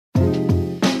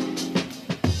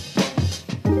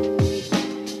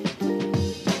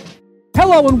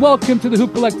Hello and welcome to the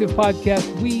Hoop Collective podcast.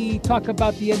 We talk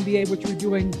about the NBA, which we're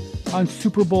doing on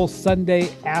Super Bowl Sunday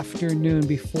afternoon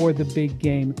before the big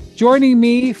game. Joining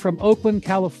me from Oakland,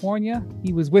 California,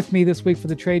 he was with me this week for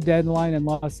the trade deadline in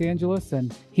Los Angeles,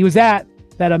 and he was at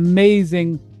that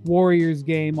amazing Warriors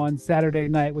game on Saturday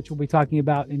night, which we'll be talking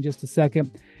about in just a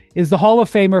second, is the Hall of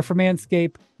Famer from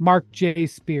Manscaped, Mark J.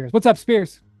 Spears. What's up,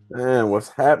 Spears? Man, what's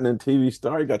happening, TV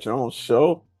star? You got your own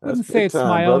show? I wouldn't say it's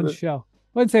my own show.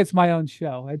 I wouldn't say it's my own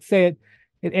show. I'd say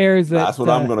it airs. That's what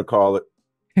I'm going to call it.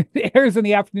 It airs in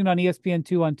the afternoon on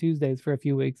ESPN2 on Tuesdays for a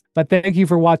few weeks. But thank you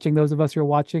for watching, those of us who are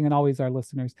watching, and always our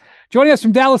listeners. Joining us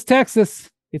from Dallas, Texas,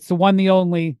 it's the one, the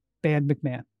only, Band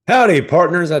McMahon. Howdy,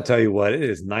 partners. I tell you what, it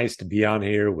is nice to be on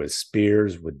here with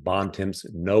Spears, with Bontemps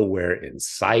nowhere in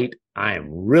sight. I am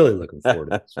really looking forward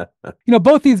to this. You know,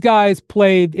 both these guys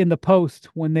played in the post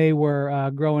when they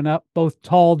were growing up, both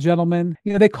tall gentlemen.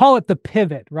 You know, they call it the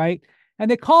pivot, right? And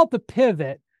they call it the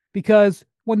pivot because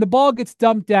when the ball gets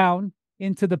dumped down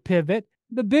into the pivot,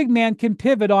 the big man can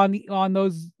pivot on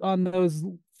those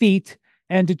feet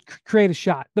and to create a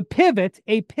shot. A pivot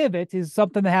is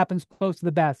something that happens close to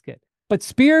the basket. But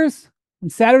Spears,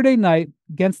 on Saturday night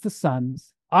against the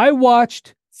Suns, I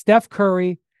watched Steph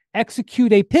Curry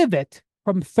execute a pivot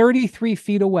from 33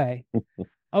 feet away.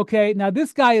 Okay, now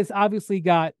this guy has obviously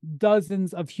got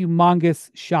dozens of humongous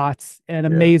shots and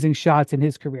amazing shots in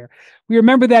his career. We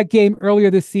remember that game earlier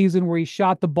this season where he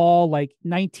shot the ball like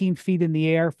 19 feet in the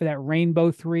air for that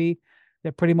rainbow three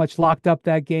that pretty much locked up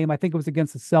that game. I think it was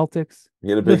against the Celtics. He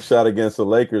had a big shot against the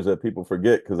Lakers that people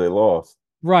forget because they lost.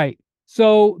 Right.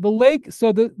 So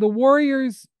the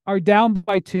Warriors are down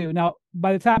by 2. Now,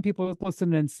 by the time people are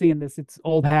listening and seeing this, it's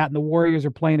old hat and the Warriors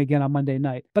are playing again on Monday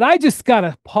night. But I just got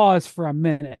to pause for a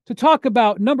minute to talk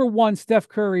about, number one, Steph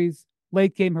Curry's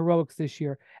late game heroics this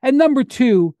year. And number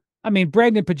two, I mean,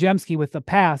 Brandon Pajemski with the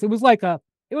pass. It was like a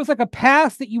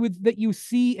pass that you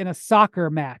see in a soccer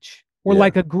match where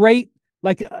like a great,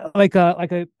 like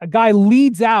a guy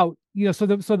leads out, you know, so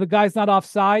the guy's not off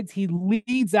sides. He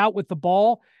leads out with the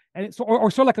ball. And it's or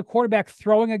sort of like a quarterback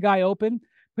throwing a guy open.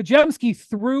 Pajemski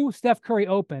threw Steph Curry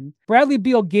open. Bradley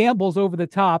Beal gambles over the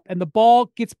top, and the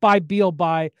ball gets by Beal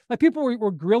by, like, people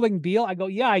were grilling Beal. I go,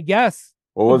 yeah, I guess.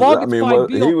 What was it? I mean,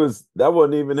 that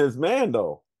wasn't even his man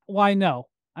though. Well, I know.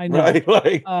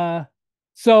 Right?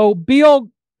 So Beal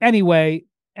anyway,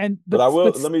 but I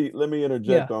will let me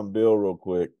interject on Beal real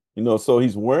quick. You know, so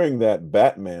he's wearing that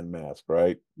Batman mask,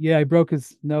 right? Yeah, he broke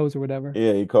his nose or whatever.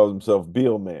 Yeah, he calls himself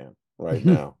Beal Man right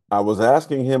now. I was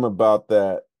asking him about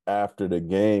that after the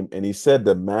game, and he said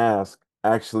the mask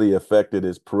actually affected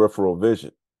his peripheral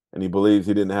vision, and he believes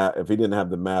if he didn't have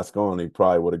the mask on, he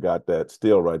probably would have got that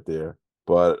steal right there.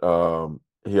 But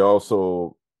he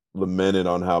also lamented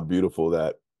on how beautiful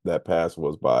that pass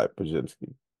was by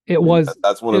Pajemski.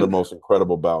 That's one of the most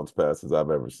incredible bounce passes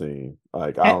I've ever seen.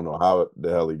 Like, I don't know how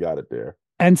the hell he got it there.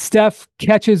 And Steph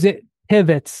catches it,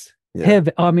 pivots. Yeah.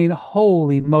 Pivot. I mean,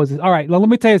 holy Moses. All right, well, let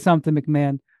me tell you something,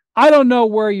 McMahon. I don't know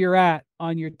where you're at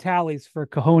on your tallies for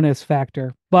cojones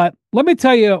factor, but let me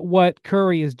tell you what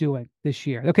Curry is doing this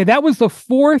year. Okay, that was the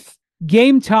 4th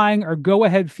game-tying or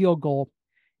go-ahead field goal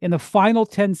in the final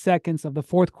 10 seconds of the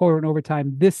 4th quarter in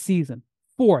overtime this season.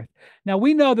 4th. Now,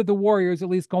 we know that the Warriors, at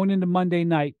least going into Monday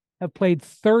night, have played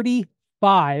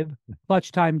 35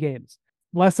 clutch time games.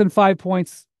 Less than 5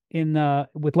 points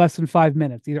with less than 5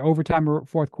 minutes, either overtime or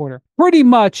 4th quarter. Pretty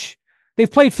much,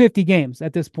 they've played 50 games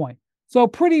at this point. So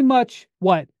pretty much,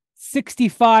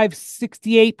 65,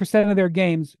 68% of their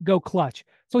games go clutch.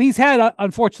 So he's had,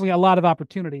 unfortunately, a lot of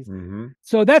opportunities. Mm-hmm.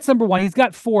 So that's number one. He's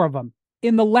got 4 of them.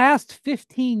 In the last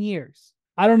 15 years,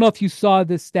 I don't know if you saw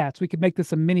this stats. We could make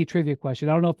this a mini trivia question.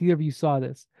 I don't know if either of you saw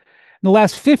this. In the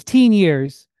last 15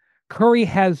 years, Curry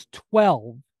has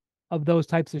 12 of those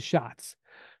types of shots.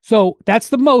 So that's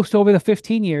the most over the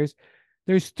 15 years.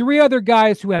 There's 3 other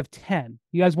guys who have 10.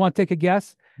 You guys want to take a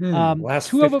guess?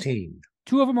 Last 15.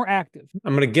 2 of them are active.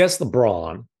 I'm going to guess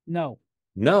LeBron. No.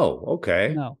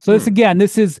 Okay. No. So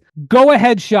this is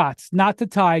go-ahead shots, not to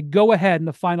tie. Go ahead in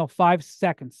the final 5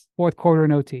 seconds, 4th quarter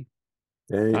in OT.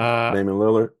 Damian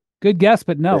Lillard. Good guess,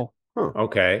 but no. Huh.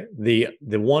 Okay. The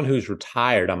one who's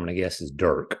retired, I'm going to guess, is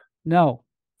Dirk. No.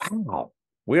 Wow.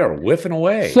 We are whiffing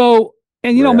away. So,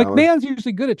 and you know, McMahon's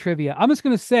usually good at trivia. I'm just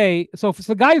going to say, so if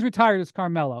the guy who's retired is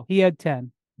Carmelo. He had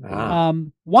 10.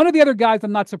 One of the other guys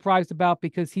I'm not surprised about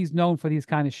because he's known for these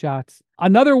kind of shots.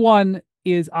 Another one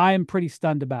is I am pretty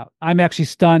stunned about. I'm actually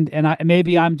stunned, and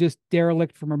maybe I'm just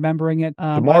derelict from remembering it.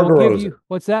 DeMar DeRozan.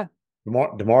 What's that?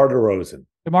 DeMar DeRozan.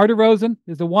 DeMar DeRozan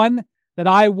is the one that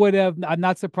I'm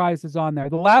not surprised is on there.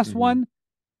 The last one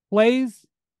plays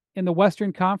in the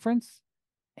Western Conference,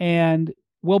 and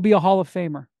will be a Hall of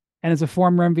Famer and is a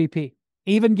former MVP.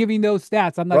 Even giving those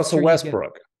stats, I'm not Russell sure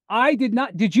Westbrook. I did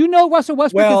not. Did you know Russell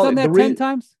Westbrook has done that 10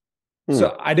 times?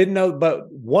 So I didn't know,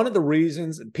 but one of the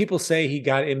reasons people say he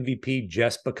got MVP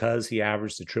just because he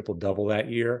averaged a triple-double that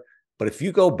year. But if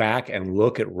you go back and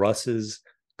look at Russ's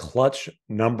clutch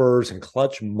numbers and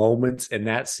clutch moments in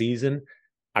that season,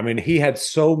 I mean, he had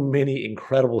so many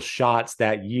incredible shots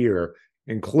that year,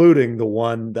 including the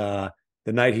one the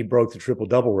night he broke the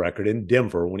triple-double record in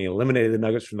Denver when he eliminated the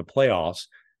Nuggets from the playoffs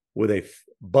with a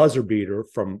buzzer beater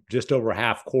from just over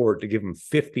half court to give him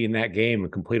 50 in that game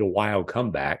and complete a wild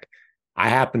comeback. I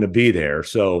happened to be there.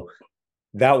 So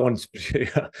that one's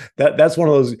that's one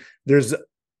of those.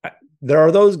 There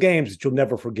are those games that you'll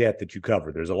never forget that you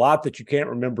cover. There's a lot that you can't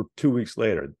remember 2 weeks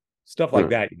later. Stuff like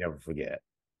that you never forget.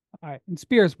 All right. And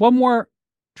Spears, one more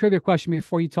trivia question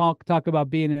before you talk about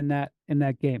being in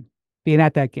that game, being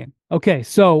at that game. Okay.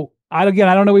 So I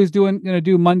don't know what he's going to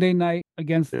do Monday night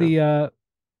against the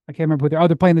I can't remember who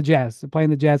they're playing the Jazz. They're playing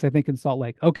the Jazz, I think, in Salt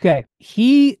Lake. Okay.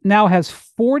 He now has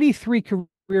 43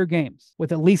 career games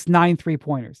with at least 9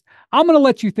 3-pointers. I'm going to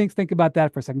let you think about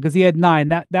that for a second because he had 9.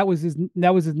 That was his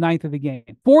ninth of the game.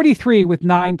 43 with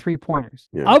 9 3-pointers.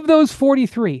 Yeah. Of those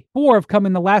 43, 4 have come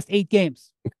in the last 8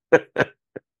 games.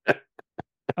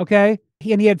 Okay?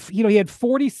 He had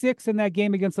 46 in that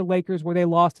game against the Lakers where they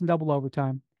lost in double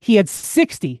overtime. He had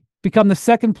 60, become the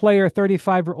second player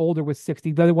 35 or older with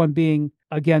 60. The other one being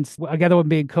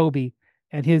Kobe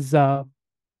and his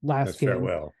last game.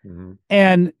 Farewell. Mm-hmm.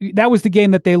 And that was the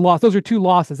game that they lost. Those are 2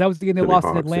 losses. That was the game they lost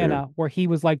in Atlanta, where he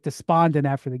was like despondent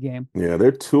after the game. Yeah,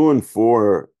 they're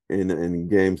 2-4 in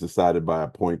games decided by a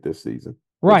point this season.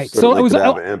 Right. So it was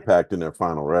have an impact in their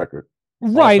final record.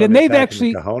 Right. And they've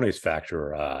actually the cojones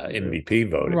factor MVP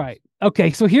voting. Right.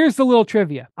 Okay. So here's the little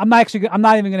trivia. I'm not even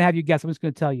going to have you guess. I'm just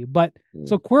going to tell you. But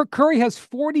so Curry has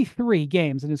 43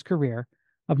 games in his career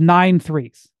of 9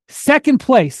 threes. Second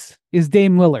place is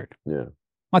Dame Lillard. Yeah.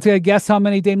 Want to guess how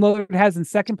many Dame Lillard has in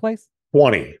second place?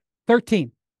 20.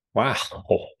 13. Wow.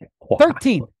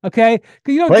 13. Okay.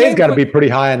 Clay's got to be pretty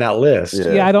high on that list.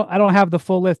 Yeah. I don't have the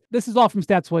full list. This is all from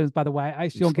Stats Williams, by the way. I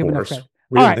still don't give enough credit.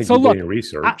 All right. So look,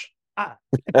 research. Of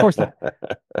course not.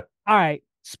 All right.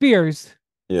 Spears.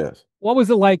 Yes. What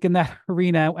was it like in that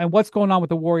arena, and what's going on with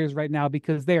the Warriors right now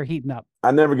because they are heating up?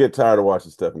 I never get tired of watching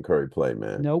Stephen Curry play,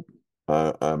 man. Nope.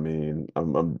 I mean,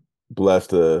 I'm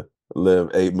blessed to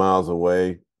live 8 miles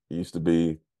away. It used to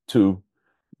be 2,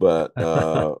 but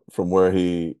from where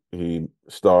he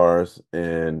stars,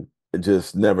 and it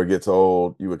just never gets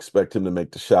old. You expect him to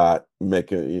make the shot,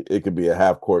 it could be a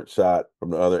half court shot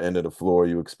from the other end of the floor.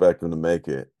 You expect him to make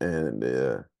it, and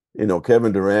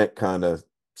Kevin Durant kind of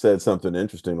said something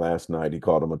interesting last night. He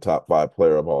called him a top 5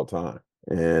 player of all time,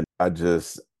 and I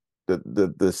just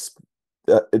this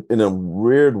in a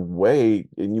weird way.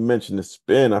 And you mentioned the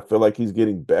spin. I feel like he's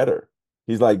getting better.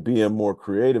 He's like being more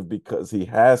creative because he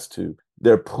has to.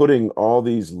 They're putting all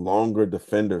these longer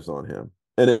defenders on him,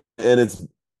 and it's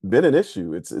been an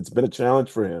issue. It's been a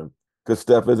challenge for him because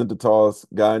Steph isn't the tallest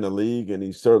guy in the league, and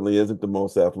he certainly isn't the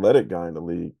most athletic guy in the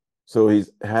league. So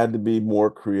he's had to be more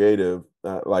creative.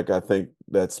 I think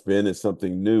that spin is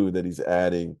something new that he's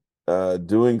adding,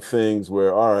 doing things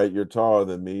where, all right, you're taller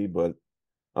than me, but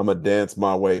I'm going to dance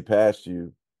my way past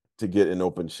you to get an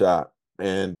open shot.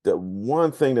 And the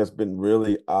one thing that's been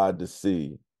really odd to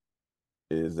see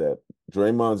is that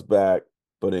Draymond's back,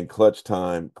 but in clutch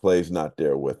time, Klay's not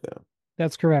there with them.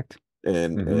 That's correct.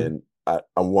 And I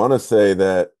want to say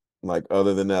that, like,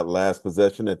 other than that last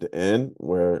possession at the end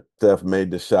where Steph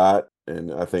made the shot,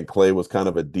 and I think Klay was kind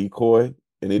of a decoy,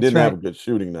 and he didn't have a good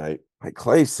shooting night. Like,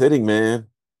 Klay's sitting, man.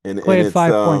 Klay had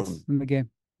 5 points in the game.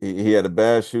 He had a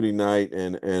bad shooting night,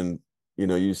 and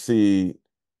you see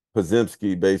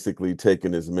Podziemski basically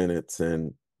taking his minutes,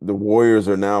 and the Warriors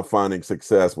are now finding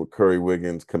success with Curry,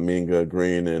 Wiggins, Kuminga,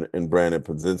 Green, and Brandon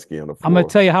Podziemski on the floor. I'm going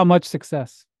to tell you how much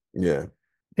success. Yeah.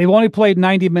 They've only played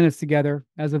 90 minutes together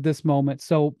as of this moment,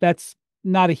 so that's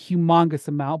not a humongous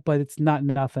amount, but it's not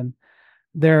nothing.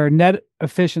 Their net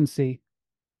efficiency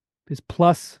is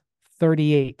plus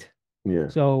 38. Yeah.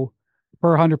 So per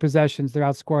 100 possessions, they're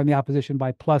outscoring the opposition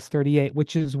by plus 38,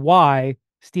 which is why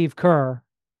Steve Kerr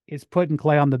is putting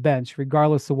Klay on the bench,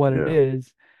 regardless of what it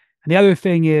is. And the other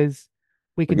thing is,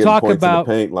 we can talk about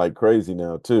in the paint like crazy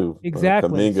now too.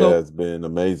 Exactly. Kuminga has been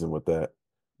amazing with that.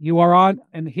 You are on,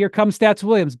 and here comes Stats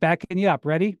Williams backing you up.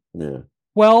 Ready? Yeah.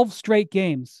 12 straight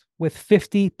games with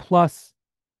 50 plus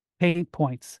paint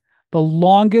points.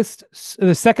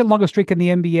 The second longest streak in the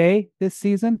NBA this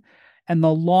season, and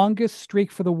the longest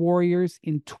streak for the Warriors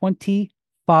in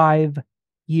 25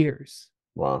 years.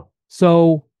 Wow.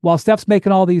 So while Steph's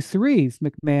making all these threes,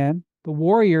 McMahon, the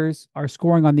Warriors are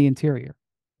scoring on the interior.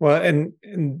 Well,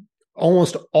 and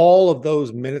almost all of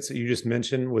those minutes that you just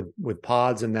mentioned with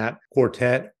Pods and that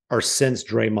quartet are since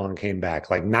Draymond came back.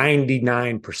 Like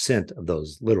 99% of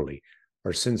those literally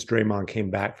are since Draymond came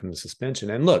back from the suspension.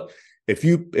 And look, if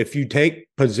you take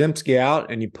Podziemski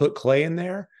out and you put Clay in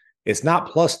there, it's not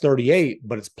plus 38,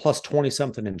 but it's plus 20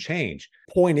 something and change.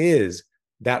 Point is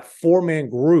that 4-man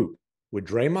group with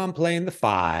Draymond playing the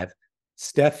 5,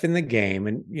 Steph in the game,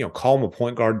 and call him a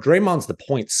point guard. Draymond's the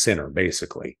point center,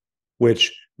 basically,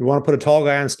 which you want to put a tall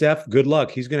guy on Steph, good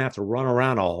luck. He's going to have to run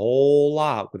around a whole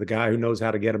lot with a guy who knows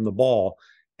how to get him the ball.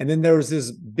 And then there was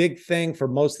this big thing for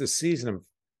most of the season of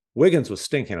Wiggins was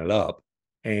stinking it up.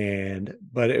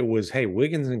 But it was, hey,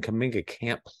 Wiggins and Kuminga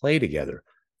can't play together.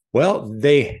 Well,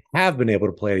 they have been able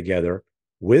to play together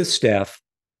with Steph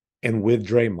and with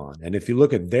Draymond. And if you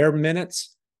look at their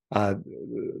minutes,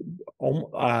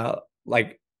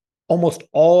 like almost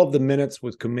all of the minutes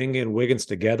with Kuminga and Wiggins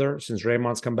together since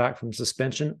Draymond's come back from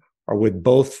suspension are with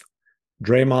both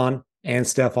Draymond and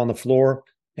Steph on the floor.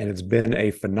 And it's been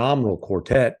a phenomenal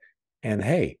quartet. And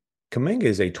hey, Kuminga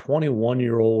is a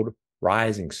 21-year-old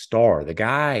rising star. The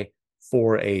guy,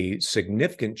 for a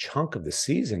significant chunk of the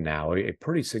season now, a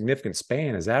pretty significant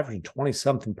span, is averaging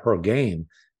 20-something per game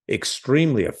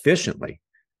extremely efficiently,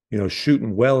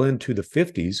 shooting well into the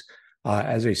 50s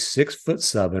as a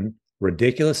 6'7",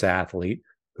 ridiculous athlete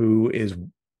who is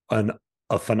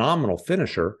a phenomenal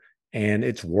finisher. And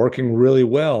it's working really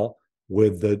well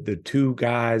with the two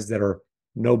guys that are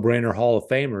no-brainer Hall of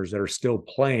Famers that are still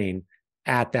playing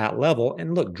at that level.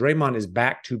 And look, Draymond is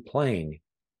back to playing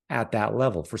at that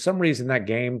level. For some reason, that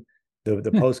game,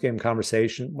 the post-game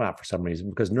conversation, well, not for some reason,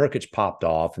 because Nurkic popped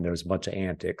off and there was a bunch of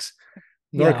antics.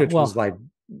 Nurkic was like,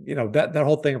 that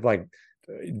whole thing of like,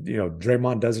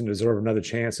 Draymond doesn't deserve another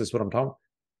chance. That's what I'm talking about.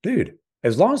 Dude,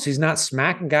 as long as he's not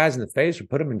smacking guys in the face or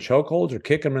put them in chokeholds or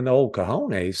kick them in the old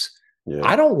cojones,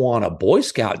 I don't want a Boy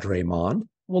Scout Draymond.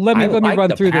 Well, let me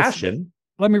run through this.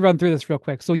 Let me run through this real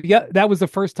quick. So yeah, that was the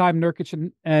first time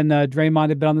Nurkic and Draymond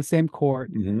had been on the same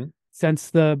court since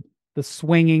the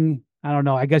swinging. I don't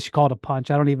know. I guess you call it a punch.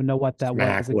 I don't even know what that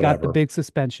was. It got the big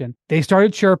suspension. They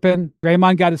started chirping.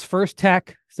 Draymond got his first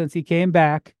tech since he came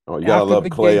back. Oh, you gotta love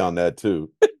Clay on that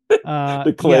too.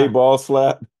 The Clay ball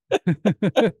slap.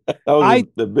 That was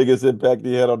the biggest impact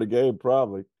he had on the game,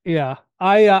 probably. Yeah.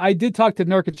 I did talk to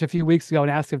Nurkic a few weeks ago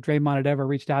and asked if Draymond had ever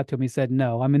reached out to him. He said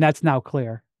no. I mean, that's now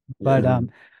clear. But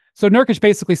so Nurkic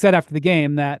basically said after the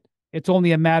game that it's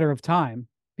only a matter of time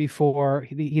before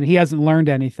he hasn't learned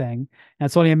anything. And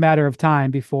it's only a matter of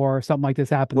time before something like this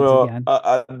happens again.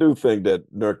 I do think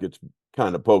that Nurkic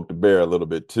kind of poked the bear a little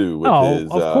bit too with his.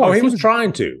 Of course. He was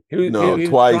trying to. He was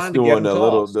twice doing the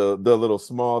little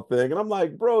small thing, and I'm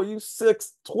like, bro, you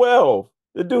 6'12".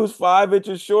 The dude's 5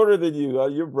 inches shorter than you.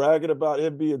 You're bragging about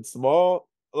him being small.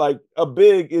 Like a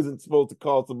big isn't supposed to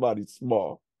call somebody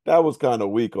small. That was kind of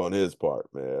weak on his part,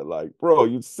 man. Like, bro,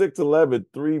 you 6'11",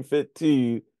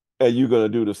 315, and you're gonna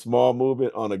do the small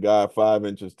movement on a guy 5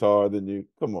 inches taller than you.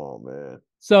 Come on, man.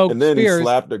 So and then he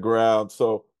slapped the ground.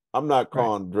 So I'm not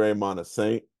calling Draymond a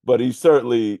saint, but he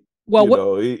certainly,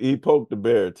 he poked the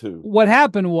bear too. What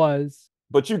happened was,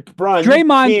 but Brian,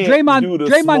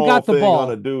 Draymond got the ball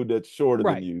on a dude that's shorter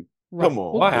than you. Right. Come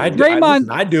on, I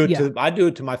do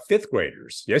it to my 5th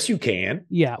graders. Yes, you can.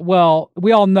 Yeah. Well,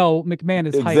 we all know McMahon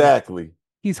is exactly. Heightest.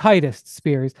 He's heightest,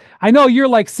 Spears. I know you're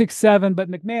like 6'7",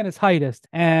 but McMahon is heightest,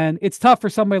 and it's tough for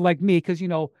somebody like me because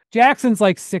Jackson's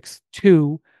like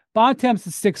 6'2". Bontemps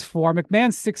is 6'4",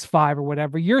 McMahon's 6'5" or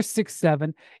whatever. You're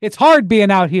 6'7". It's hard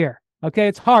being out here. Okay,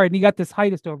 it's hard, and you got this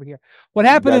heightest over here. What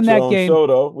happened in that game? Show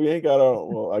though, we ain't got our.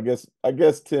 Well, I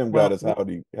guess Tim got his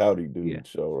howdy dude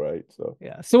show, right? So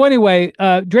yeah. So anyway,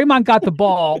 Draymond got the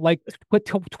ball like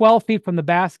 12 feet from the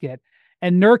basket,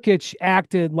 and Nurkic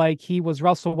acted like he was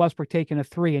Russell Westbrook taking a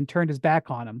 3 and turned his back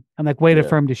on him and like waited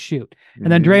for him to shoot.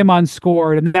 And then Draymond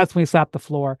scored, and that's when he slapped the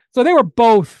floor. So they were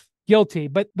both guilty.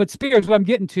 But Spears, what I'm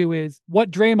getting to is what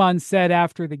Draymond said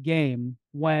after the game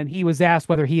when he was asked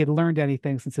whether he had learned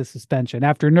anything since his suspension.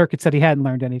 After Nurkic said he hadn't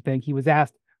learned anything, he was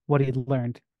asked what he had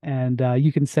learned. And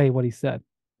you can say what he said.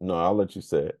 No, I'll let you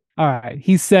say it. All right.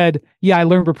 He said, yeah, I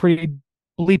learned we're pretty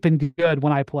bleeping good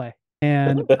when I play.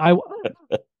 And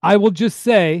I will just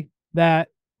say that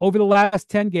over the last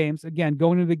 10 games, again,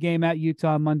 going into the game at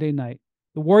Utah on Monday night,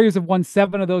 the Warriors have won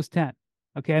 7 of those 10.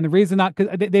 Okay. And the reason because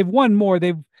they've won more,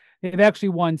 they've actually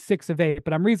won 6 of 8,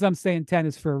 but reason I'm saying 10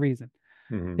 is for a reason.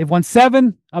 They've won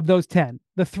 7 of those 10.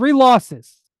 The 3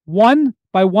 losses, 1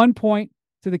 by 1 point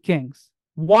to the Kings,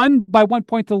 1 by 1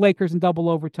 point to the Lakers in double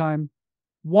overtime,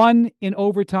 one in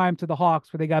overtime to the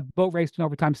Hawks where they got boat raced in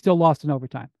overtime, still lost in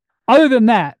overtime. Other than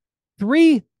that,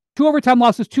 two overtime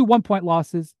losses, 2 1-point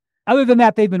losses. Other than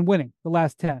that, they've been winning the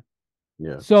last 10.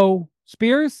 Yeah. So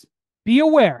Spears, be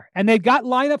aware. And they've got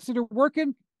lineups that are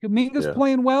working. Kuminga's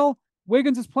playing well.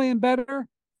 Wiggins is playing better.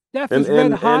 Steph is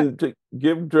red hot. And to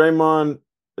give Draymond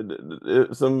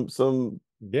some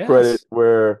credit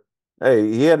where,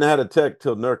 hey, he hadn't had a tech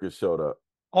till Nurkic showed up.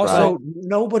 Also,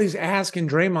 nobody's asking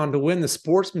Draymond to win the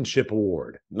sportsmanship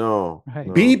award. No.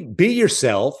 Be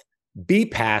yourself. Be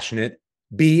passionate.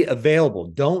 Be available.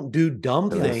 Don't do dumb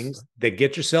things that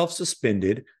get yourself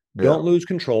suspended. Don't lose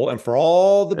control. And for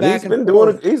all the back and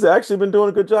forth, he's actually been doing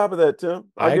a good job of that, Tim.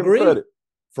 I give agree. him credit.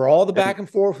 For all the back and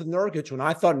forth with Nurkic, when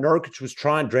I thought Nurkic was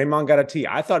trying, Draymond got a tee.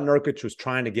 I thought Nurkic was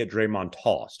trying to get Draymond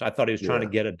tossed. I thought he was trying to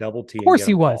get a double tee. Of course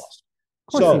he was.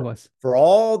 Of course he was. For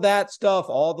all that stuff,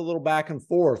 all the little back and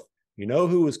forth, you know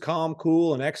who was calm,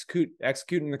 cool, and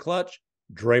executing the clutch?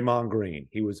 Draymond Green.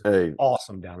 He was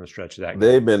awesome down the stretch of that game.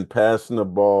 They've been passing the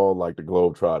ball like the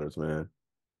Globetrotters, man.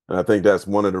 And I think that's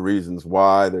one of the reasons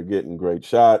why they're getting great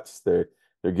shots. They're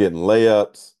getting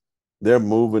layups. They're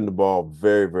moving the ball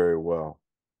very, very well.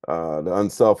 The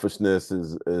unselfishness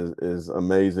is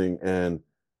amazing. And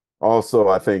also,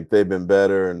 I think they've been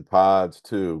better in pods,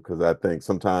 too, because I think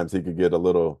sometimes he could get a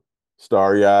little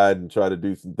starry-eyed and try to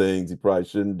do some things he probably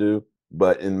shouldn't do.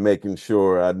 But in making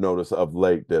sure, I noticed of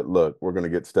late that, look, we're going to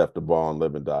get Steph the ball and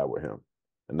live and die with him.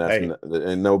 And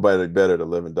and nobody better to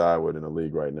live and die with in the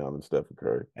league right now than Stephen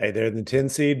Curry. Hey, they're the 10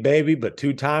 seed, baby, but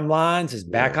 2-time lines is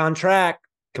back on track.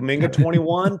 Kuminga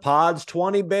 21, Pods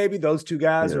 20, baby. Those two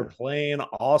guys are playing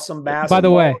awesome basketball. By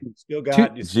the way,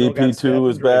 GP2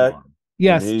 is back.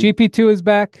 Yes, GP2 is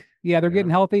back. Yeah, they're getting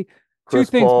healthy. Chris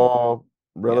Paul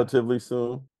relatively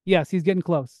soon. Yes, he's getting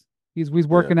close. He's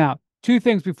working out. 2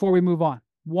 things before we move on.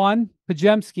 1,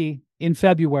 Pajemski in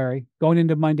February, going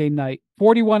into Monday night,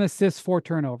 41 assists, 4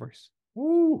 turnovers.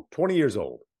 Woo, 20 years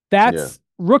old. That's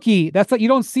rookie. That's like, you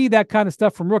don't see that kind of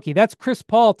stuff from rookie. That's Chris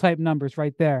Paul type numbers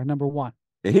right there, number 1.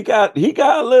 He got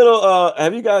a little.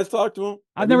 Have you guys talked to him?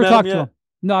 I've never talked to him.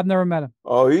 No, I've never met him.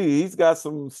 Oh, he's got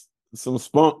some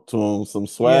spunk to him, some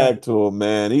swag to him,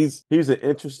 man. He's an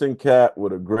interesting cat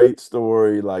with a great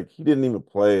story. Like, he didn't even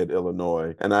play at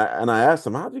Illinois, and I asked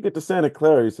him, how'd you get to Santa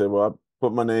Clara? He said, well, I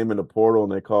put my name in the portal,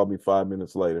 and they called me 5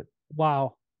 minutes later.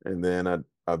 Wow. And then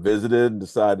I visited and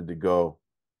decided to go,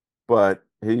 but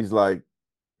he's like,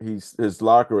 his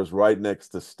locker is right next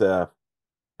to Steph,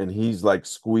 and he's like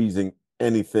squeezing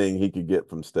anything he could get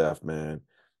from Steph, man.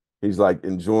 He's like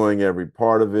enjoying every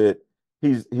part of it.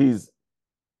 He's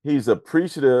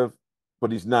appreciative,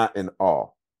 but he's not in awe,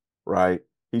 right?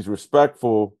 He's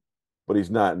respectful, but he's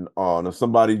not in awe. And if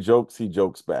somebody jokes, he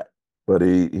jokes back. But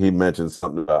he mentioned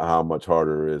something about how much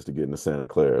harder it is to get into Santa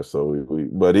Clara. So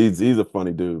but he's a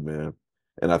funny dude, man.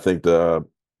 And I think the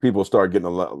people start getting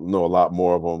know a lot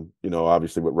more of him, you know,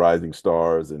 obviously with Rising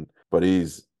Stars, but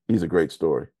he's a great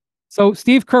story. So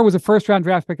Steve Kerr was a first-round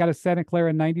draft pick out of Santa Clara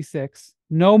in '96.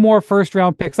 No more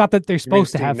first-round picks. Not that they're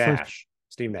supposed to have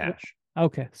Steve Nash.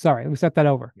 Okay, sorry. We set that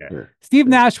over. Yeah. Steve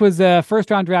Nash was a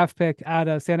first-round draft pick out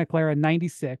of Santa Clara in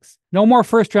 '96. No more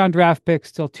first-round draft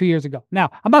picks till 2 years ago. Now,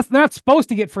 they're not supposed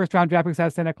to get first-round draft picks out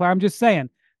of Santa Clara. I'm just saying.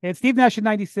 They had Steve Nash in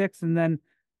 '96 and then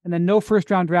no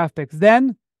first-round draft picks.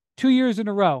 Then 2 years in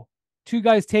a row, 2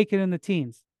 guys taken in the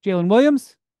teens. Jalen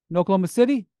Williams in Oklahoma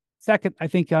City. Second, I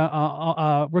think,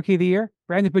 rookie of the year,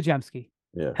 Brandon Pajemski.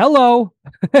 Yeah. Hello.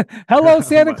 Hello,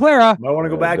 Santa Clara. I want to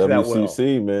go back to that.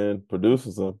 WCC, man,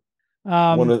 produces them.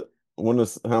 Wonder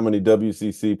how many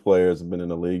WCC players have been in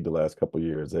the league the last couple of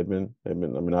years. They've been. I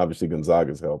mean, obviously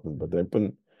Gonzaga's helping, but they've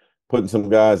been putting some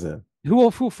guys in. Who will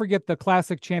forget the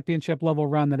classic championship level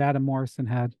run that Adam Morrison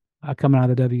had coming out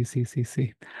of the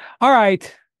WCCC? All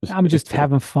right. I'm just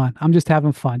having fun. Just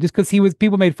because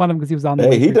people made fun of him because he was on the.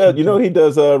 Hey, he does. You know, he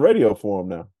does radio for him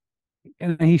now,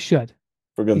 and he should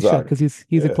for Gonzaga because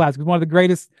he's a classic. He's one of the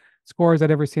greatest scorers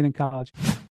I'd ever seen in college.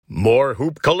 More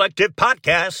Hoop Collective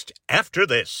podcast after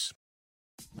this.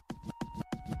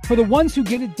 For the ones who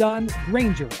get it done,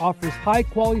 Grainger offers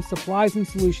high-quality supplies and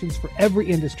solutions for every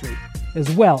industry,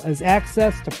 as well as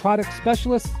access to product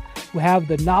specialists who have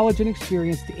the knowledge and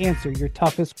experience to answer your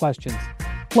toughest questions.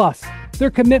 Plus,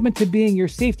 their commitment to being your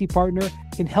safety partner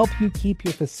can help you keep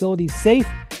your facilities safe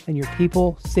and your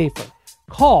people safer.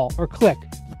 Call or click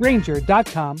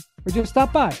Grainger.com or just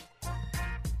stop by.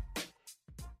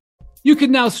 You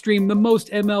can now stream the most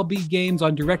MLB games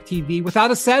on DirecTV without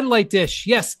a satellite dish.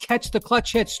 Yes, catch the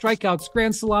clutch hits, strikeouts,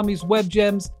 grand salamis, web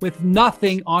gems with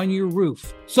nothing on your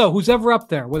roof. So who's ever up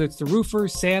there, whether it's the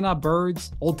roofers, Santa,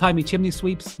 birds, old-timey chimney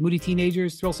sweeps, moody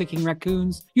teenagers, thrill-seeking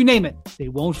raccoons, you name it, they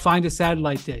won't find a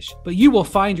satellite dish. But you will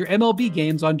find your MLB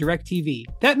games on DirecTV.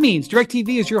 That means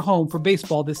DirecTV is your home for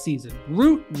baseball this season.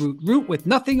 Root with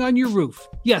nothing on your roof.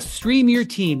 Yes, stream your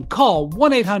team. Call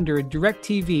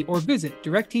 1-800-DirecTV or visit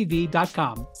DirecTV.com.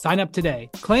 Sign up today.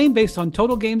 Claim based on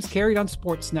total games carried on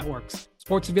sports networks.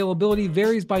 Sports availability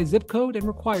varies by zip code and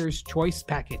requires choice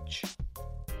package.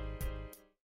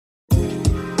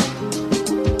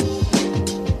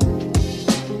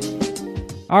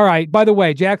 All right. By the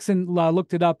way, Jackson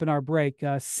looked it up in our break.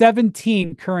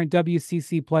 17 current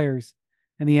WCC players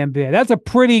in the NBA. That's a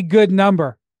pretty good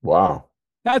number. Wow.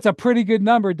 That's a pretty good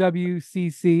number,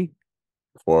 WCC.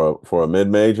 For a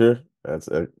mid-major,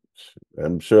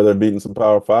 I'm sure they're beating some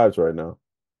Power Fives right now.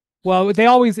 Well,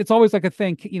 it's always like a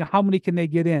thing, how many can they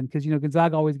get in? Because,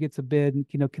 Gonzaga always gets a bid, and,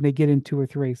 can they get in 2 or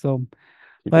 3? So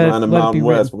keep in mind the Mountain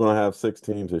West, we're going to have 6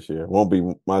 teams this year. It won't be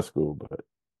my school, but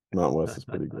Mountain West is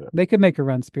pretty good. They could make a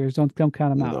run, Spears. Don't count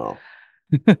them out.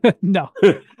 No. No.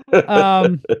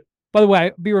 By the way,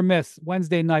 I'd be remiss.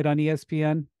 Wednesday night on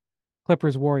ESPN,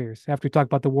 Clippers Warriors. After we talked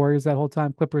about the Warriors that whole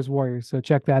time, Clippers Warriors. So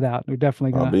check that out. We're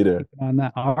definitely going to be there on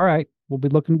that. All right. We'll be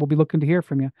looking to hear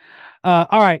from you. All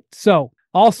right. So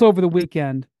also over the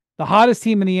weekend, the hottest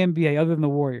team in the NBA other than the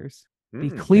Warriors, the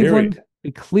Cleveland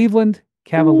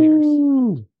Cavaliers.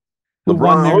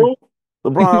 LeBron who?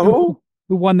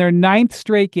 Who won their 9th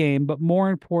straight game, but more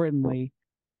importantly,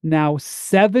 now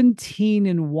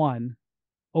 17-1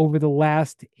 over the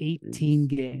last 18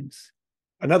 games.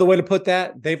 Another way to put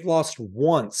that, they've lost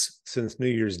once since New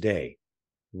Year's Day.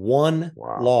 One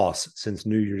loss since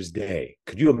New Year's Day.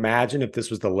 Could you imagine if this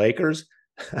was the Lakers?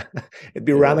 It'd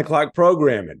be around the clock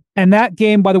programming. And that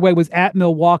game, by the way, was at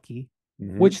Milwaukee,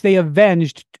 which they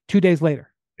avenged 2 days later.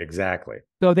 Exactly.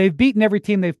 So they've beaten every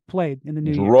team they've played in the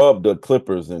new year. Drubbed the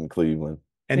Clippers in Cleveland.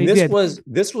 And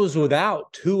this was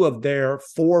without 2 of their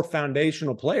 4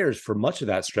 foundational players for much of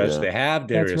that stretch. Yeah. They have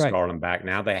Darius Garland back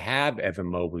now. They have Evan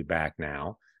Mobley back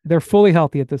now. They're fully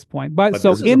healthy at this point. But so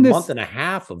this is a month and a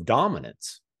half of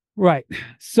dominance. Right.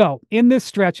 So in this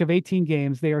stretch of 18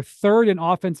 games, they are 3rd in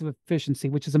offensive efficiency,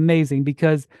 which is amazing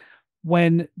because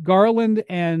when Garland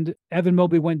and Evan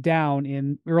Mobley went down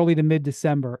in early to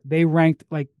mid-December, they ranked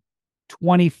like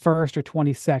 21st or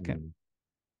 22nd.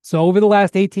 So over the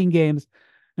last 18 games,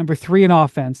 number 3 in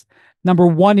offense, number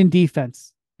 1 in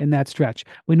defense in that stretch.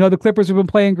 We know the Clippers have been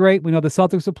playing great. We know the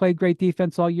Celtics have played great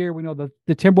defense all year. We know the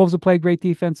Timberwolves have played great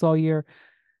defense all year.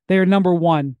 They are number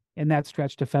 1 in that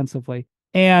stretch defensively.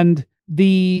 And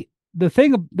the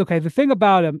thing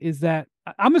about them is that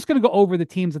I'm just going to go over the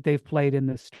teams that they've played in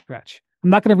this stretch. I'm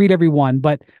not going to read every one,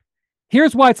 but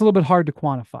here's why it's a little bit hard to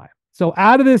quantify. So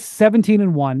out of this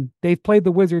 17-1, they've played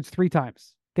the Wizards 3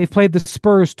 times. They've played the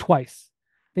Spurs twice.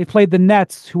 They played the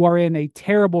Nets, who are in a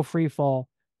terrible free fall,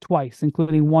 twice,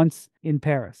 including once in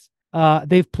Paris.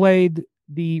 They've played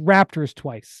the Raptors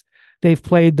twice. They've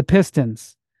played the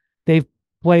Pistons. They've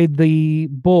played the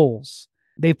Bulls.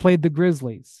 They've played the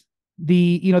Grizzlies.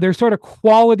 Their sort of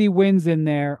quality wins in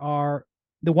there are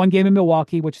the one game in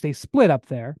Milwaukee, which they split up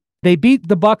there. They beat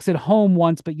the Bucks at home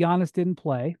once, but Giannis didn't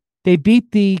play. They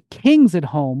beat the Kings at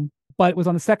home, but it was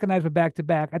on the second night of a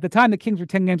back-to-back. At the time, the Kings were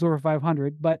 10 games over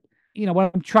 500, but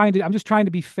I'm just trying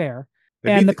to be fair.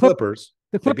 And the Clippers.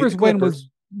 The Clippers win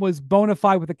was bona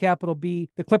fide with a capital B.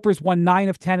 The Clippers won 9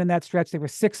 of 10 in that stretch. They were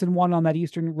 6-1 on that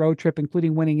Eastern road trip,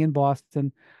 including winning in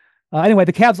Boston. Anyway,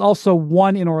 the Cavs also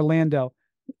won in Orlando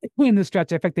in this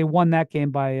stretch. In fact, they won that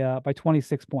game by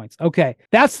 26 points. Okay,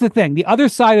 that's the thing. The other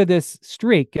side of this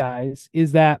streak, guys,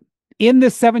 is that in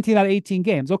this 17 out of 18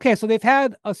 games, okay, so they've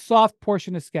had a soft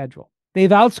portion of schedule. They've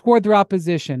outscored their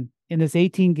opposition in this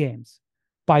 18 games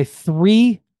by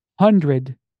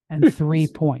 303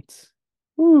 points.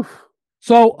 Oof.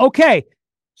 So, okay,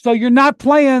 so you're not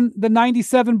playing the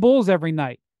 97 Bulls every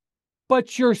night,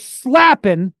 but you're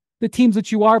slapping the teams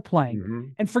that you are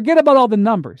playing. And forget about all the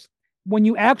numbers. When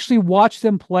you actually watch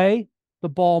them play, the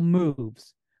ball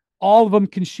moves. All of them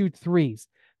can shoot threes.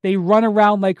 They run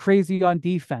around like crazy on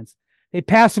defense. They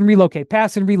pass and relocate,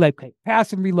 pass and relocate,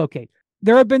 pass and relocate.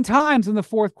 There have been times in the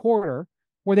fourth quarter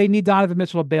where they need Donovan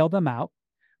Mitchell to bail them out.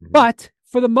 But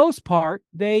for the most part,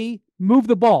 they move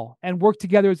the ball and work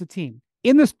together as a team.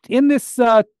 In this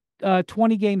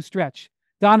 20-game stretch,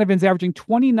 Donovan's averaging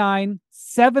 29,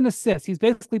 7 assists. He's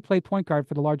basically played point guard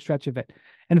for the large stretch of it,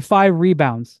 and 5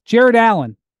 rebounds. Jared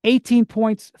Allen, 18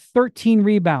 points, 13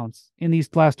 rebounds in these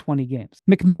last 20 games.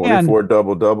 McMahon 24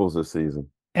 double-doubles this season.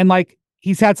 And like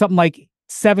he's had something like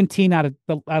 17 out of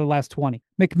the last 20.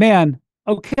 McMahon,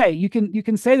 okay, you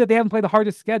can say that they haven't played the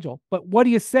hardest schedule, but what do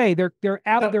you say? Their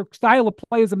style of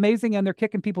play is amazing and they're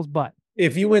kicking people's butt.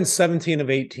 If you win 17 of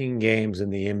 18 games in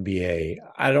the NBA,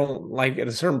 I don't like at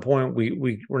a certain point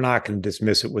we're not going to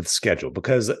dismiss it with schedule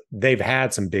because they've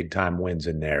had some big time wins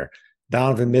in there.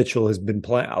 Donovan Mitchell has been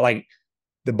playing like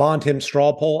the Bontemps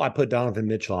straw poll. I put Donovan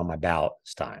Mitchell on my ballot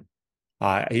this time.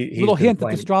 He's little hint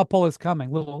that the straw poll is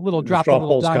coming. Little drop. The straw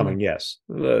poll is coming. Yes,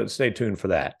 stay tuned for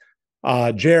that.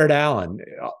 Jared Allen,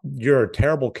 you're a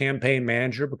terrible campaign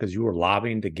manager because you were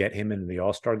lobbying to get him into the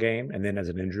All-Star game, and then as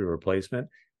an injury replacement,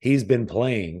 he's been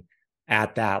playing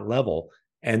at that level.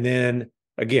 And then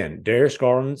again, Darius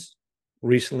Garland's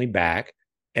recently back.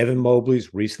 Evan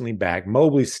Mobley's recently back.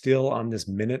 Mobley's still on this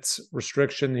minutes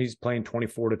restriction. He's playing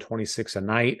 24 to 26 a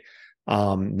night.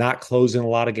 Not closing a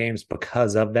lot of games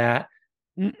because of that.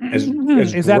 Is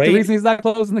that the reason he's not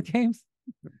closing the games?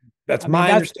 That's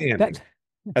my understanding.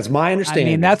 That's my understanding.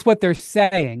 I mean, that's what they're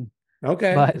saying.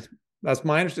 Okay. But that's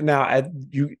my understanding. Now,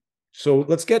 so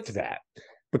let's get to that.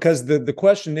 Because the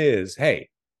question is, hey,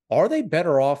 are they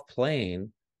better off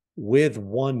playing with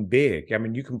one big? I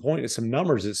mean, you can point to some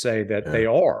numbers that say that they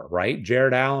are, right?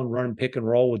 Jared Allen running pick and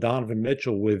roll with Donovan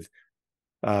Mitchell with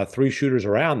 3 shooters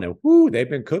around them. Whoo, they've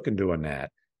been cooking doing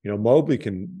that. You know,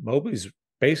 Mobley's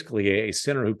basically a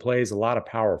center who plays a lot of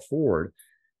power forward.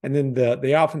 And then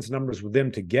the offense numbers with them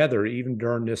together, even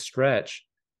during this stretch,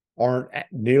 aren't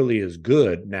nearly as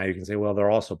good. Now you can say, well,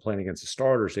 they're also playing against the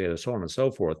starters, so on and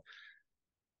so forth.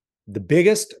 The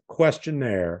biggest question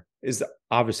there is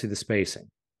obviously the spacing.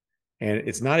 And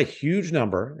it's not a huge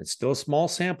number. It's still a small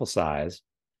sample size.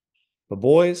 But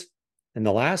boys, in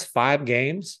the last 5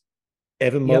 games,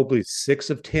 Evan Mobley's 6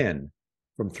 of 10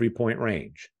 from 3-point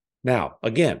range. Now,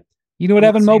 again, you know what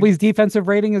Evan Mobley's defensive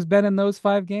rating has been in those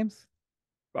 5 games?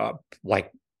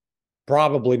 Like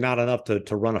probably not enough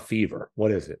to run a fever.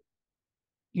 What is it?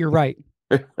 You're right.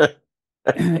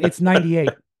 It's 98.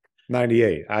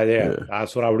 98.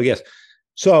 That's what I would guess.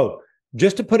 So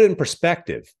just to put it in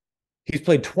perspective, he's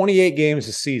played 28 games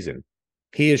this season.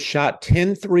 He has shot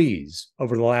 10 threes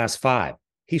over the last 5.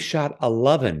 He shot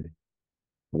 11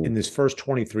 in his first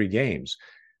 23 games.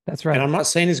 That's right. And I'm not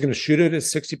saying he's going to shoot it at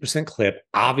 60% clip.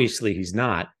 Obviously, he's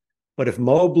not. But if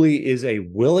Mobley is a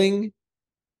willing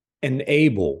and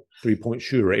able 3-point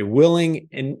shooter, a willing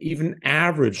and even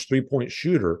average 3-point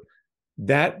shooter,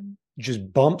 that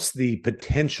just bumps the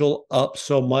potential up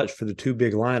so much for the 2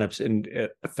 big lineups, and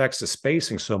it affects the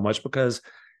spacing so much because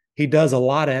he does a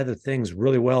lot of other things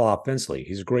really well offensively.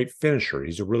 He's a great finisher.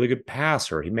 He's a really good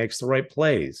passer. He makes the right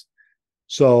plays.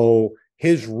 So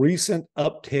his recent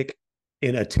uptick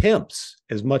in attempts,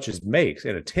 as much as makes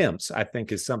in attempts, I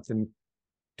think is something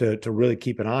to really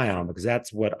keep an eye on, because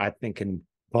that's what I think can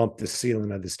bump the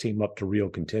ceiling of this team up to real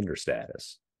contender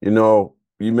status. You know,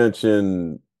 you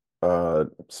mentioned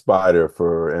Spider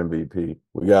for MVP.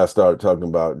 We got to start talking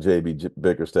about JB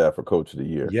Bickerstaff for Coach of the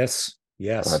Year. Yes.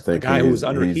 I think the guy who was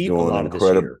under heat a lot of this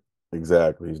year.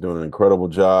 Exactly. He's doing an incredible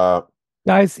job.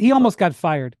 Guys, he almost got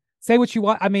fired. Say what you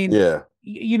want. I mean,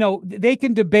 you know, they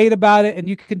can debate about it, and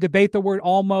you can debate the word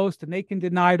almost, and they can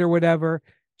deny it or whatever.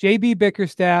 JB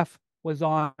Bickerstaff was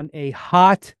on a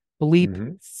hot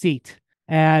bleep seat.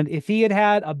 And if he had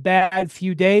had a bad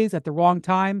few days at the wrong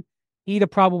time, he'd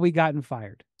have probably gotten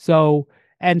fired. So,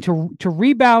 and to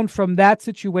rebound from that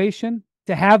situation,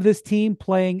 to have this team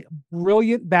playing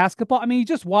brilliant basketball. I mean, you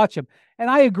just watch them. And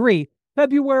I agree.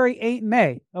 February ain't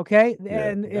May. Okay.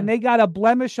 And they got a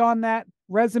blemish on that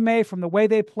resume from the way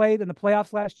they played in the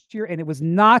playoffs last year. And it was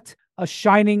not a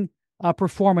shining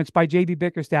performance by JB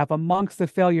Bickerstaff amongst the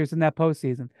failures in that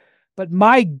postseason. But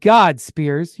my God,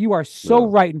 Spears, you are so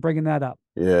right in bringing that up.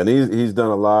 Yeah. And he's done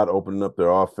a lot opening up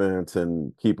their offense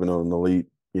and keeping on an elite,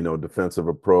 defensive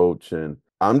approach. And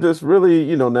I'm just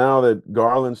really, now that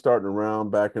Garland's starting to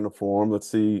round back into form, let's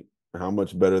see how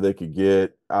much better they could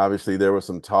get. Obviously, there was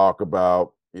some talk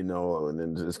about, and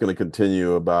then it's going to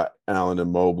continue about Allen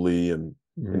and Mobley and,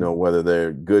 whether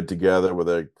they're good together,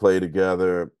 whether they play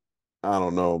together. I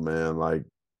don't know, man. Like,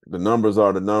 the numbers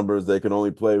are the numbers. They can only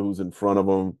play who's in front of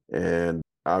them. And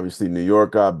obviously, New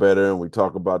York got better, and we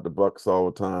talk about the Bucks all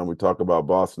the time. We talk about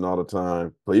Boston all the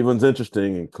time. Cleveland's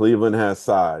interesting, and Cleveland has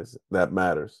size. That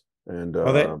matters. And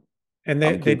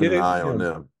they did an eye on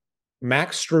them.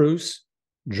 Max Strus,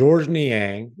 George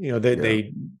Niang, they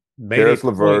made Karis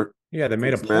LeVert. They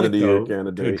made a point though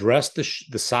to address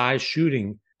the size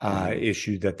shooting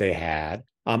issue that they had.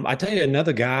 I tell you,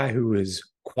 another guy who has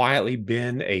quietly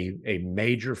been a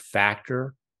major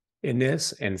factor in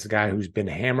this, and it's a guy who's been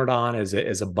hammered on as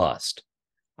a bust.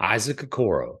 Isaac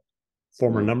Okoro,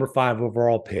 former number 5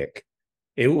 overall pick.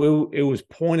 It was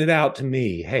pointed out to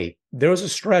me, hey, there was a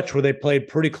stretch where they played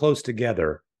pretty close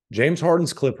together. James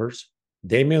Harden's Clippers,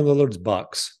 Damian Lillard's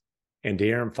Bucks, and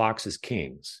De'Aaron Fox's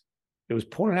Kings. It was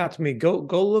pointed out to me, go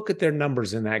look at their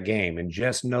numbers in that game and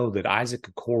just know that Isaac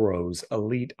Okoro's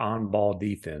elite on-ball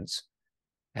defense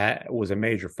was a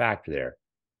major factor there.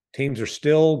 Teams are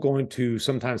still going to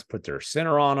sometimes put their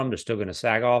center on him. They're still going to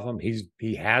sag off him.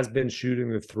 He has been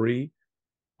shooting the 3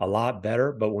 a lot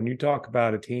better. But when you talk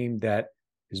about a team that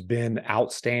has been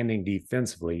outstanding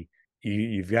defensively,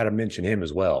 you've got to mention him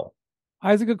as well.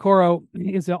 Isaac Okoro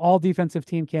is an all-defensive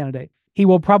team candidate. He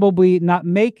will probably not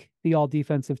make the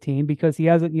all-defensive team because he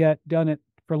hasn't yet done it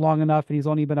for long enough, and he's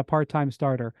only been a part-time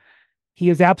starter. He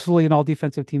is absolutely an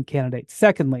all-defensive team candidate.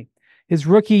 Secondly, his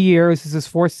rookie year, this is his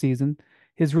 4th season,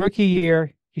 his rookie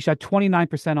year, he shot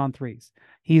 29% on threes.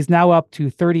 He's now up to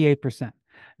 38%.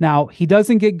 Now, he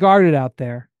doesn't get guarded out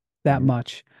there that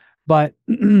much, but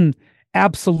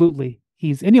absolutely,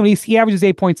 he averages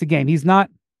 8 points a game. He's not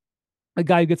a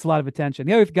guy who gets a lot of attention.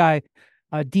 The other guy,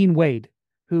 Dean Wade,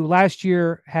 who last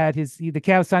year had the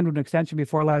Cavs signed with an extension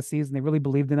before last season. They really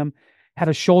believed in him. Had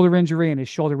a shoulder injury, and his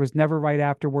shoulder was never right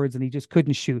afterwards, and he just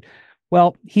couldn't shoot.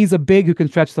 Well, he's a big who can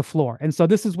stretch the floor. And so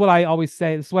this is what I always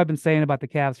say. This is what I've been saying about the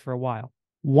Cavs for a while.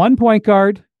 1 point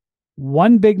guard,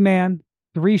 1 big man,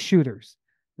 3 shooters.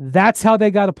 That's how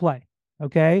they got to play,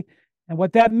 okay? And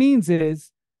what that means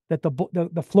is that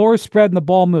the floor is spread and the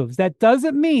ball moves. That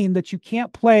doesn't mean that you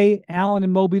can't play Allen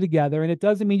and Mobley together, and it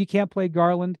doesn't mean you can't play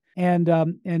Garland and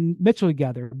Mitchell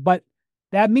together. But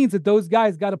that means that those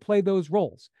guys got to play those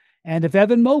roles. And if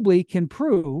Evan Mobley can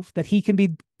prove that he can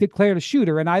be declared a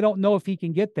shooter, and I don't know if he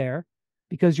can get there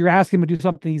because you're asking him to do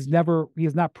something he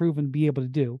has not proven to be able to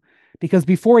do. Because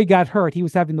before he got hurt, he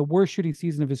was having the worst shooting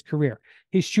season of his career.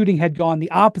 His shooting had gone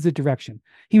the opposite direction.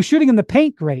 He was shooting in the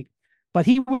paint great, but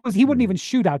he wouldn't even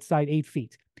shoot outside 8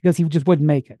 feet because he just wouldn't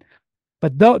make it.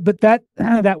 But that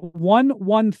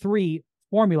 1-1-3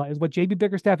 formula is what JB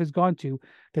Bickerstaff has gone to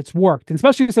that's worked. And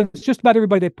especially since just about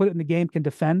everybody they put in the game can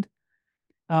defend.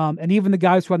 And even the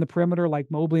guys who are on the perimeter,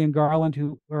 like Mobley and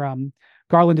Garland,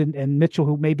 Garland and Mitchell,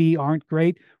 who maybe aren't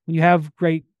great. When you have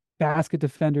great basket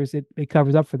defenders, it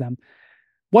covers up for them.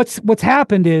 What's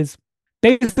happened is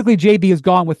basically JB has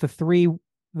gone with the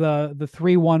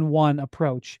 3-1-1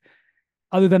 approach,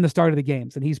 other than the start of the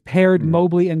games, and he's paired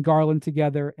Mobley and Garland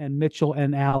together and Mitchell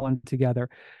and Allen together.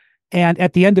 And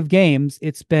at the end of games,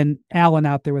 it's been Allen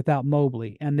out there without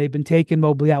Mobley, and they've been taking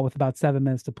Mobley out with about 7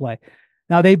 minutes to play.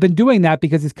 Now, they've been doing that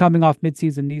because he's coming off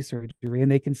midseason knee surgery, and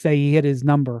they can say he hit his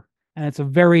number. And it's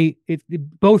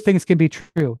both things can be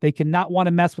true. They cannot want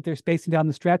to mess with their spacing down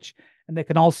the stretch, and they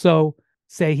can also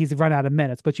say he's run out of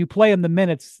minutes. But you play him the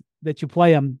minutes that you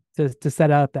play him to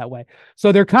set out that way.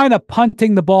 So they're kind of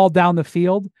punting the ball down the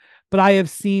field, but I have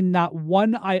seen not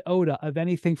one iota of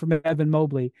anything from Evan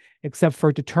Mobley except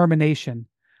for determination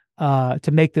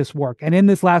to make this work. And in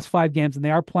this last 5 games, and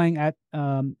they are playing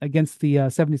against the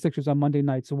 76ers on Monday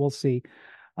night, so we'll see.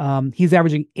 He's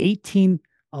averaging 18,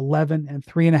 11, and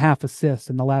 3.5 assists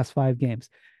in the last 5 games.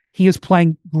 He is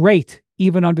playing great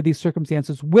even under these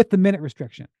circumstances with the minute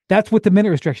restriction. That's with the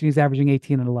minute restriction. He's averaging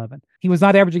 18 and 11. He was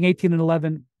not averaging 18 and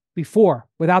 11 before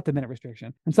without the minute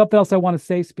restriction. And something else I want to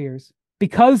say, Spears,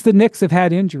 because the Knicks have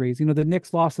had injuries, the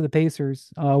Knicks lost to the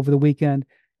Pacers over the weekend,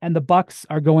 and the Bucks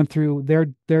are going through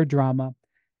their drama,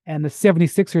 and the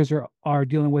 76ers are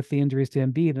dealing with the injuries to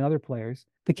Embiid and other players.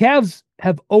 The Cavs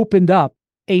have opened up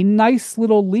a nice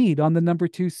little lead on the number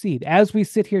 2 seed as we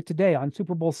sit here today on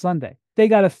Super Bowl Sunday. They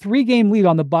got a 3-game lead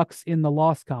on the Bucks in the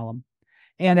loss column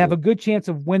and have a good chance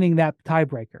of winning that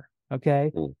tiebreaker.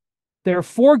 Okay. They're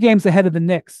 4 games ahead of the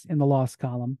Knicks in the loss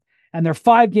column, and they're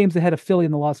 5 games ahead of Philly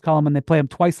in the loss column, and they play them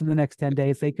twice in the next 10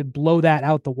 days. They could blow that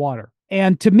out the water.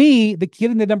 And to me,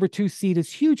 getting the number 2 seed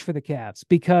is huge for the Cavs,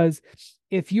 because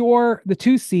if you're the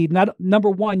 2 seed, not number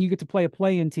 1, you get to play a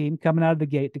play-in team coming out of the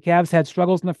gate. The Cavs had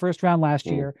struggles in the first round last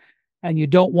year, and you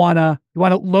want a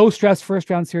low stress first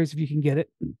round series if you can get it.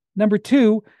 Number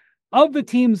 2, of the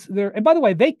teams there, and by the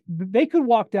way, they could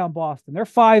walk down Boston. They're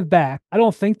 5 back. I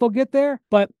don't think they'll get there,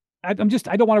 but I don't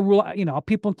want to rule out,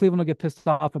 people in Cleveland will get pissed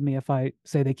off at me if I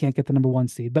say they can't get the number 1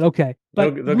 seed, but okay.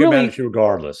 But they'll get mad at you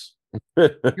regardless.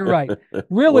 You're right.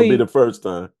 Really, won't be the first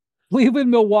time.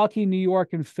 Cleveland, Milwaukee, New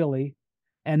York, and Philly,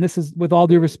 and this is with all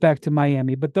due respect to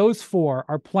Miami, but those 4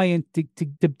 are playing to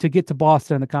get to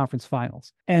Boston in the conference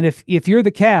finals. And if you're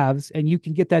the Cavs and you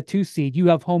can get that 2 seed, you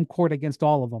have home court against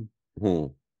all of them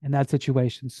in that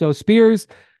situation. So Spears,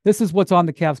 this is what's on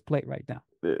the Cavs plate right now.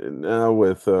 Now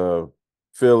with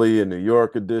Philly and New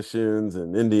York editions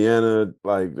and Indiana.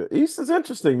 Like the East is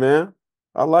interesting, man.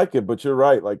 I like it, but you're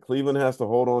right. Like Cleveland has to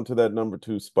hold on to that number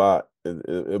 2 spot.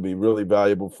 It'll be really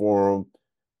valuable for them.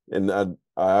 And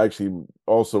I actually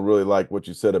also really like what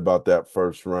you said about that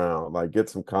first round. Like get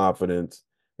some confidence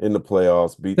in the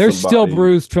playoffs, beat They're still somebody.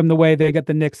 bruised from the way they got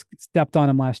the Knicks stepped on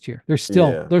them last year. They're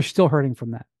still hurting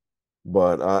from that.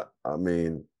 But I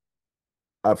mean,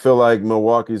 I feel like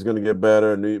Milwaukee's going to get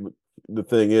better. And the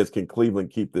thing is, can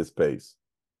Cleveland keep this pace?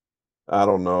 I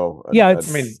don't know. Yeah, I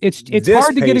mean, it's this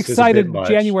hard to get pace is a bit excited much.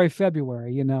 January,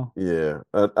 February, you know. Yeah,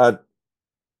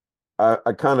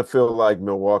 I kind of feel like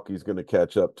Milwaukee's going to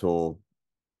catch up to them.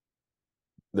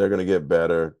 They're going to get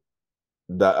better.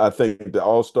 I think the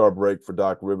All-Star break for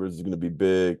Doc Rivers is going to be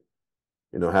big.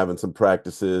 You know, having some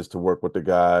practices to work with the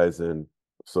guys, and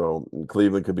so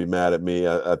Cleveland could be mad at me.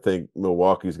 I think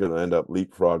Milwaukee's going to end up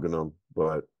leapfrogging them,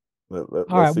 but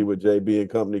let's see what JB and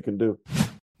company can do.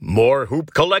 More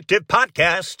Hoop Collective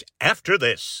podcast after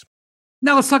this.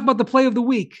 Now let's talk about the play of the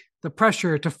week. The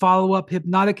pressure to follow up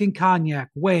Hypnotic and Cognac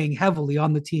weighing heavily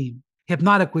on the team.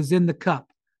 Hypnotic was in the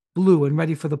cup, blue and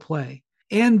ready for the play.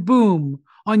 And boom,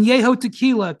 Añejo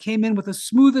Tequila came in with a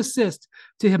smooth assist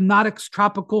to Hypnotic's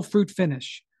tropical fruit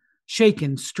finish.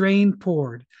 Shaken, strained,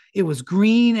 poured. It was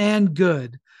green and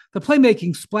good. The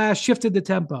playmaking splash shifted the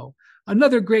tempo.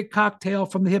 Another great cocktail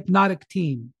from the Hypnotic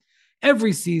team.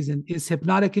 Every season is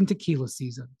Hypnotic and Tequila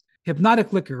season.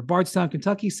 Hypnotic Liquor, Bardstown,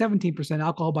 Kentucky, 17%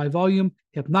 alcohol by volume.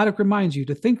 Hypnotic reminds you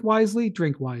to think wisely,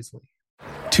 drink wisely.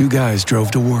 Two guys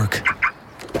drove to work.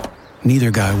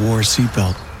 Neither guy wore a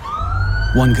seatbelt.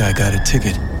 One guy got a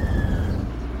ticket.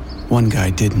 One guy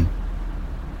didn't.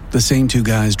 The same two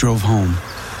guys drove home.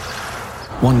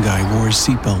 One guy wore his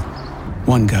seatbelt.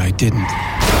 One guy didn't.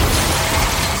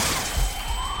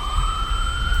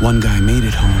 One guy made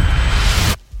it home.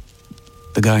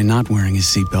 The guy not wearing his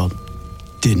seatbelt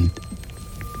didn't.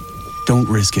 Don't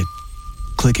risk it.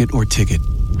 Click it or ticket.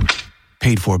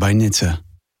 Paid for by NHTSA.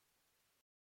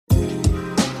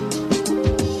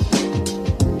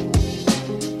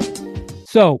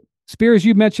 So, Spears,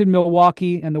 you mentioned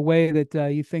Milwaukee and the way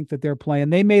that you think that they're playing.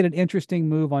 They made an interesting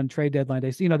move on trade deadline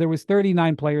day. So, you know, there was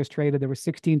 39 players traded. There were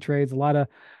 16 trades. A lot of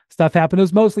stuff happened. It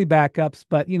was mostly backups.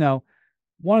 But, you know,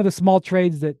 one of the small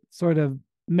trades that sort of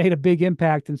made a big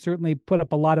impact and certainly put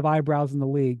up a lot of eyebrows in the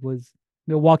league was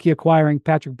Milwaukee acquiring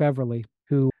Patrick Beverley,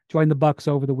 who joined the Bucks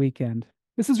over the weekend.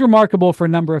 This is remarkable for a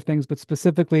number of things, but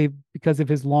specifically because of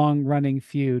his long-running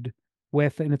feud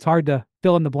with, and it's hard to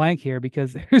fill in the blank here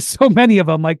because there's so many of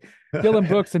them, like Dylan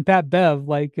Brooks and Pat Bev.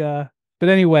 But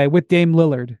anyway, with Dame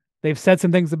Lillard, they've said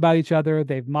some things about each other.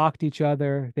 They've mocked each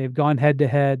other. They've gone head to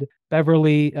head.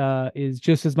 Beverly is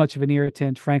just as much of an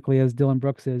irritant, frankly, as Dylan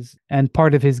Brooks is. And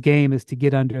part of his game is to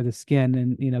get under the skin.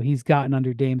 And, you know, he's gotten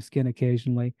under Dame's skin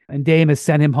occasionally. And Dame has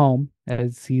sent him home,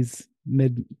 as he's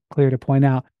clear to point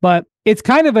out. But it's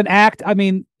kind of an act. I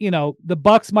mean, you know, the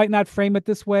Bucks might not frame it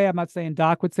this way. I'm not saying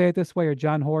Doc would say it this way or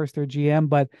John Horst, their GM,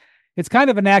 but it's kind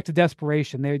of an act of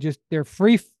desperation. They're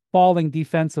free falling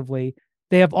defensively.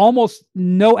 They have almost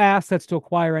no assets to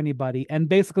acquire anybody. And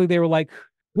basically they were like,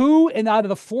 who and out of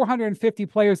the 450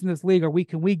 players in this league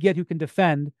can we get who can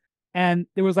defend? And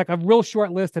there was like a real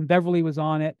short list and Beverly was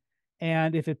on it.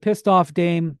 And if it pissed off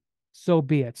Dame, so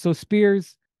be it. So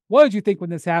Spears, what did you think when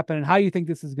this happened and how do you think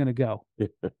this is going to go?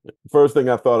 First thing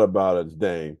I thought about is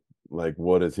Dame. Like,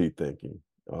 what is he thinking?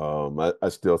 I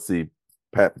still see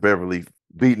Pat Beverly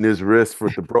beating his wrist for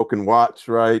the broken watch,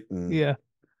 right? And yeah.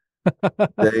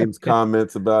 Dame's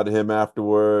comments about him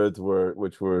afterwards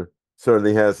which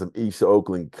certainly has some East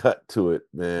Oakland cut to it,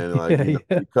 man. Like he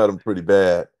cut him pretty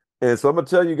bad. And so I'm gonna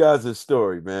tell you guys this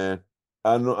story, man.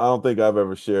 I don't think I've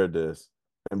ever shared this.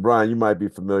 And Brian, you might be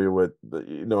familiar with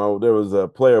there was a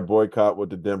player boycott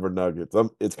with the Denver Nuggets.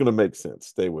 It's gonna make sense.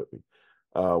 Stay with me.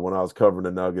 When I was covering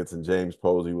the Nuggets and James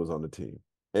Posey was on the team.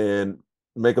 And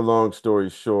make a long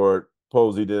story short,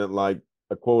 Posey didn't like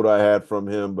a quote I had from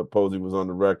him, but Posey was on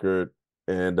the record.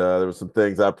 And there were some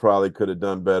things I probably could have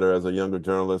done better as a younger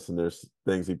journalist, and there's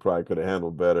things he probably could have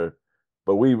handled better.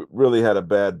 But we really had a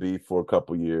bad beef for a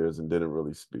couple years and didn't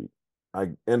really speak.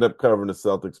 I end up covering the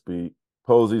Celtics beat.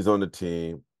 Posey's on the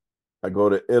team. I go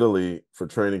to Italy for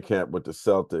training camp with the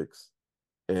Celtics.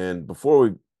 And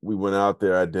before we went out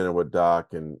there, I had dinner with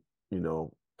Doc and,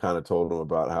 kind of told him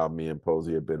about how me and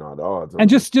Posey had been on odds. And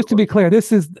just to be clear,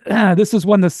 this is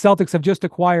when the Celtics have just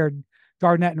acquired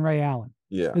Garnett and Ray Allen.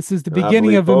 Yeah. This is the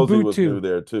beginning of Posey Embiid was 2. new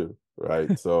there too,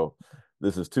 right? So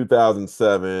this is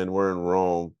 2007. We're in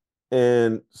Rome.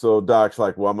 And so Doc's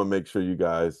like, well, I'm going to make sure you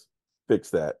guys fix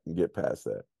that and get past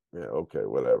that. Yeah, okay,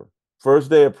 whatever. First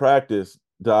day of practice,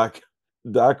 Doc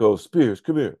Doc goes, Spears,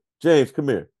 come here. James, come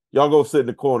here. Y'all go sit in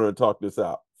the corner and talk this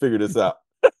out. Figure this out.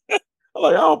 I'm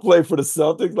like, I don't play for the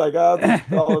Celtics. Like, I'll just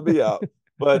calling me out.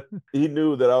 But he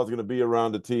knew that I was going to be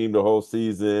around the team the whole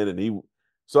season. And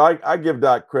so I give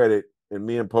Doc credit. And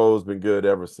me and Poe's been good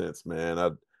ever since, man.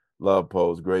 I love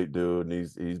Poe's, great dude. And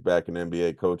he's back in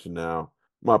NBA coaching now.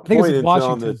 My point in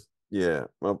telling this,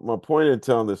 my point in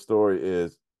telling this story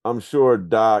is I'm sure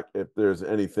Doc, if there's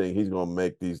anything, he's going to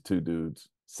make these two dudes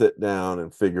sit down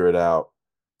and figure it out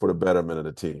for the betterment of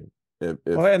the team. If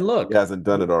and look, he hasn't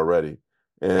done it already.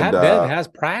 And Pat Bev has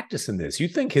practice in this. You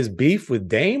think his beef with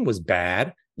Dame was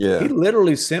bad? Yeah. He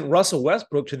literally sent Russell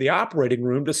Westbrook to the operating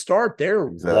room to start their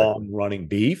long-running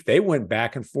beef. They went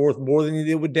back and forth more than he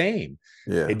did with Dame.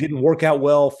 Yeah. It didn't work out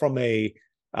well from a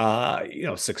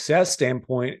success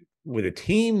standpoint with a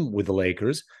team with the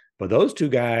Lakers, but those two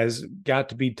guys got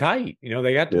to be tight.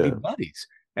 They got to be buddies.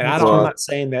 And I'm not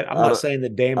saying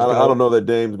that Dame's I don't know that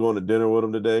Dame's going to dinner with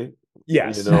him today.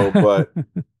 Yes. But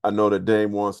I know that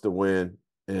Dame wants to win,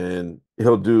 and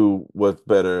he'll do what's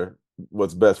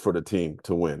best for the team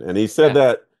to win. And he said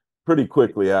that pretty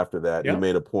quickly after that. He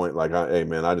made a point like, hey,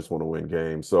 man, I just want to win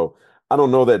games. So I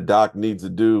don't know that Doc needs to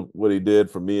do what he did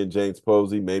for me and James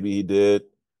Posey. Maybe he did.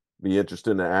 Be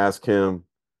interesting to ask him.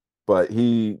 But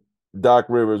Doc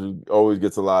Rivers always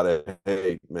gets a lot of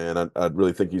hate, man. I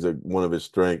really think he's one of his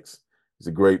strengths. He's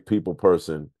a great people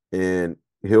person. And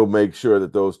he'll make sure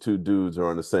that those two dudes are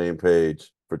on the same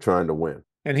page for trying to win.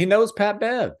 And he knows Pat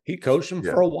Bev. He coached him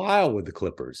for a while with the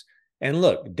Clippers. And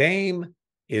look, Dame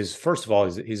is, first of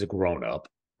all, he's a grown-up,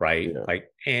 right? Yeah.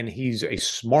 And he's a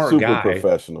smart Super guy.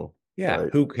 Professional. Yeah, right.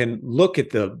 Who can look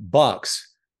at the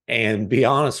Bucks and be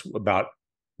honest about,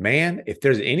 man, if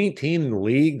there's any team in the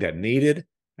league that needed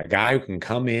a guy who can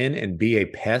come in and be a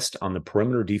pest on the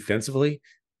perimeter defensively,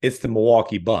 it's the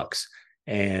Milwaukee Bucks.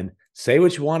 And say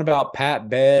what you want about Pat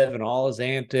Bev and all his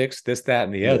antics, this, that,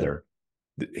 and the other.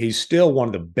 He's still one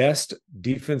of the best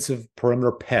defensive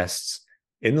perimeter pests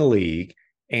in the league,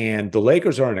 and the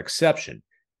Lakers are an exception.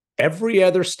 Every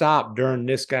other stop during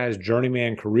this guy's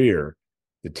journeyman career,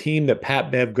 the team that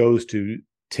Pat Bev goes to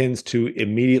tends to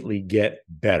immediately get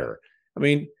better. I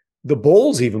mean, the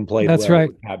Bulls even played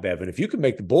with Pat Bev, and if you can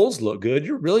make the Bulls look good,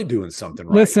 you're really doing something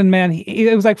right. Listen, man,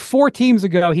 it was like 4 teams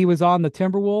ago he was on the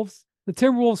Timberwolves. The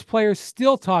Timberwolves players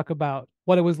still talk about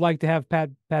what it was like to have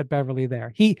Pat Beverly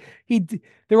there.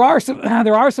 There are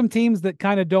some teams that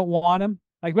kind of don't want him.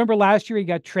 Like, remember last year he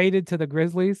got traded to the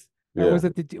Grizzlies? Yeah. Or was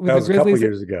it that was a couple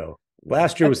years ago.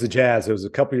 Last year was the Jazz. It was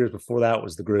a couple years before that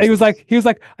was the Grizzlies. He was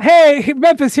like, hey,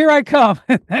 Memphis, here I come.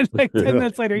 And like 10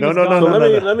 minutes later, no.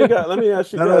 Let me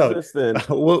ask you guys this then.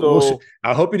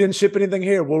 I hope you didn't ship anything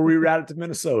here. We'll reroute it to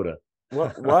Minnesota.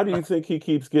 Why do you think he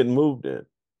keeps getting moved in?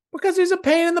 Because he's a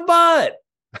pain in the butt.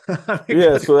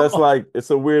 So that's like,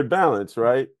 it's a weird balance,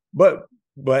 right? But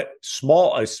a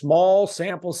small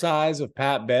sample size of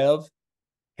Pat Bev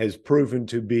has proven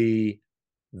to be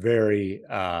very,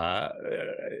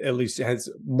 at least has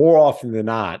more often than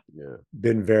not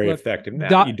been very effective.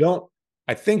 Now,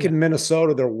 I think in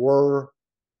Minnesota there were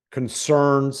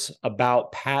concerns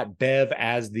about Pat Bev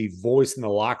as the voice in the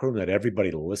locker room that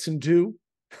everybody listened to.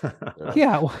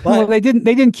 Well, they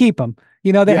didn't keep him.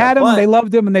 They had him, they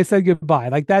loved him, and they said goodbye.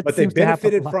 Like that. But they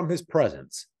benefited from his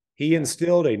presence. He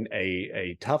instilled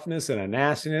a toughness and a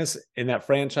nastiness in that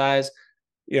franchise.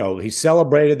 He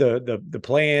celebrated the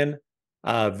play-in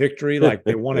victory like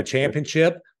they won a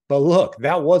championship. But look,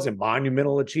 that was a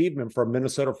monumental achievement for a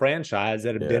Minnesota franchise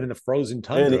that had been in the frozen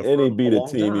tundra. And he beat a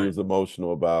team he was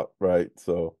emotional about, right?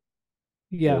 So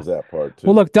there's that part too.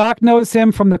 Well, look, Doc knows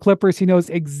him from the Clippers. He knows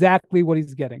exactly what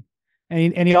he's getting.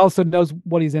 And he also knows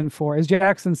what he's in for. As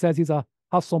Jackson says, he's a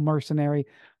hustle mercenary.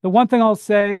 The one thing I'll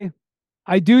say,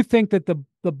 I do think that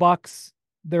the Bucks,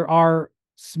 there are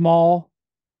small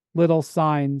little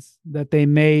signs that they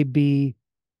may be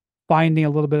finding a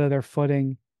little bit of their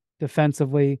footing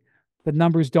defensively. The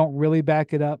numbers don't really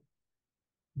back it up,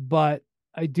 but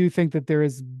I do think that there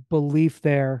is belief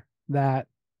there that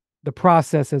the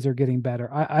processes are getting better.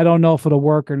 I don't know if it'll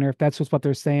work or if that's just what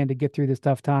they're saying to get through this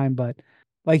tough time, but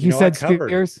like you said,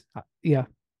 Spears,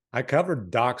 I covered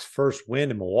Doc's first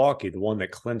win in Milwaukee, the one that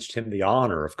clinched him the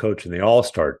honor of coaching the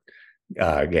All-Star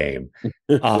game.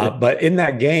 But in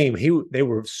that game, they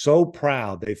were so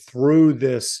proud. They threw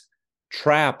this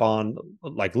trap on,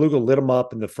 like Luka lit them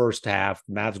up in the first half.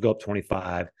 Mavs go up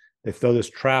 25. They throw this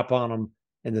trap on them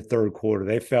in the third quarter.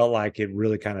 They felt like it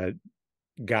really kind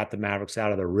of got the Mavericks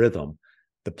out of their rhythm.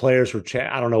 The players were,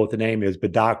 I don't know what the name is,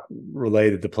 but Doc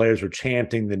related, the players were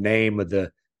chanting the name of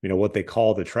what they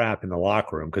call the trap in the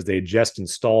locker room because they had just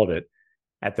installed it.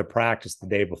 at the practice the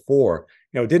day before.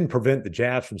 It didn't prevent the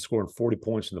Jazz from scoring 40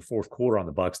 points in the fourth quarter on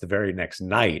the Bucks the very next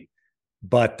night.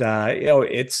 But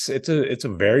it's a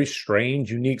very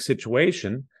strange, unique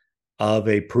situation of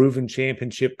a proven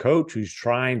championship coach who's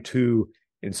trying to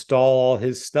install all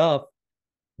his stuff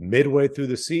midway through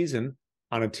the season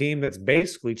on a team that's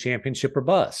basically championship or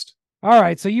bust. All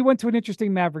right, so you went to an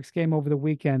interesting Mavericks game over the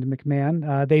weekend,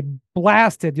 McMahon. They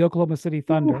blasted the Oklahoma City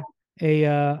Thunder.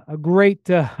 A great,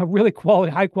 a really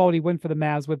high quality win for the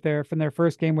Mavs from their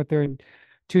first game with their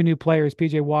two new players,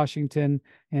 PJ Washington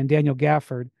and Daniel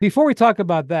Gafford. Before we talk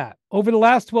about that, over the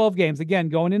last 12 games, again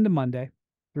going into Monday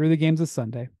through the games of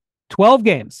Sunday, 12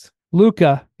 games,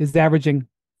 Luka is averaging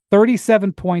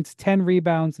 37 points, 10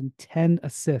 rebounds, and 10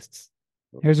 assists.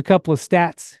 Here's a couple of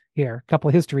stats here, a couple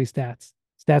of history stats.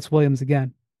 Stats Williams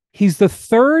again. He's the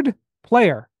third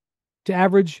player to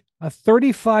average a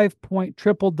 35-point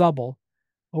triple-double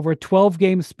over a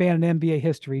 12-game span in NBA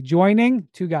history, joining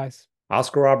two guys.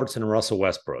 Oscar Robertson and Russell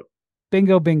Westbrook.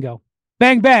 Bingo, bingo.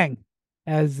 Bang, bang,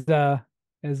 as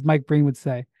Mike Breen would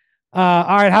say. All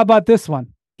right, how about this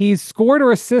one? He's scored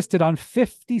or assisted on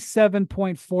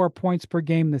 57.4 points per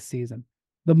game this season,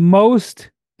 the most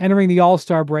entering the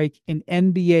All-Star break in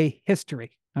NBA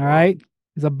history. All right?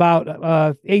 He's about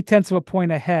 0.8 of a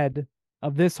point ahead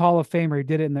of this Hall of Famer who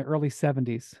did it in the early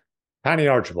 70s. Tiny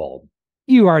Archibald.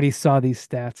 You already saw these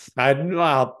stats.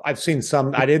 I've seen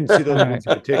some. I didn't see those ones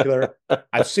in particular.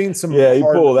 I've seen some. Yeah, he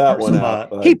pulled that one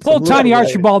out. He pulled Tiny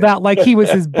Archibald out like he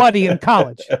was his buddy in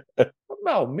college.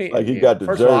 No, me. Like he got the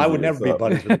First of all, I would never be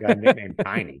buddies with a guy nicknamed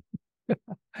Tiny.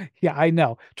 Yeah, I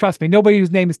know. Trust me. Nobody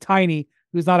whose name is Tiny,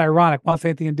 who's not ironic, wants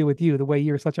anything to do with you the way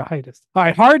you're such a heightist. All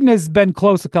right, Harden has been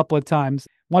close a couple of times.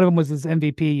 One of them was his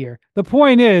MVP year. The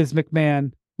point is,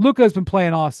 McMahon, Luka has been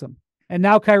playing awesome. And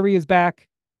now Kyrie is back,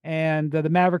 and the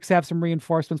Mavericks have some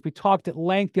reinforcements. We talked at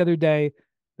length the other day.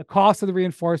 The cost of the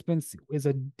reinforcements is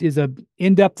a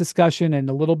in-depth discussion and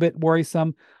a little bit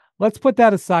worrisome. Let's put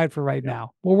that aside for right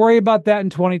now. We'll worry about that in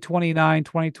 2029,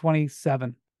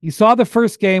 2027. You saw the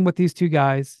first game with these two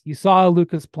guys. You saw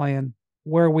Luka's playing.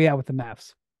 Where are we at with the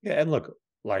Mavs? Yeah, and look,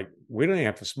 like we don't even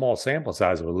have a small sample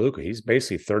size with Luka. He's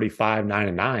basically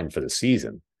 35-9-9 for the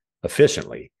season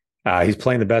efficiently. He's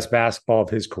playing the best basketball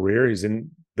of his career. He's in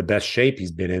the best shape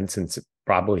he's been in since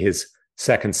probably his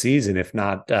second season, if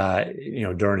not,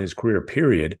 during his career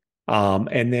period.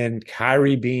 And then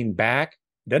Kyrie being back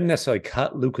doesn't necessarily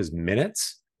cut Luka's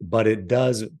minutes, but it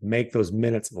does make those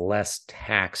minutes less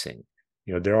taxing.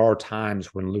 There are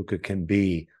times when Luka can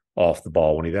be off the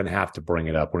ball, when he doesn't have to bring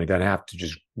it up, when he doesn't have to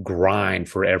just grind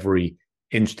for every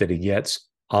inch that he gets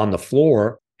on the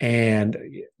floor. And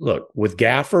look, with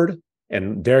Gafford,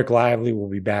 and Derek Lively will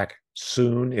be back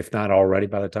soon, if not already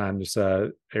by the time this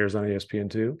airs on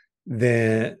ESPN2.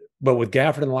 But with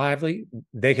Gafford and Lively,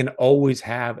 they can always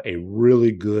have a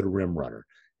really good rim runner.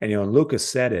 And, and Lucas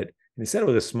said it, and he said it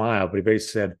with a smile, but he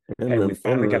basically said, hey, we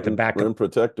finally got the backup. Rim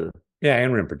protector. Yeah,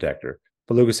 and rim protector.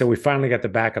 But Lucas said, we finally got the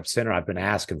backup center I've been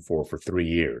asking for 3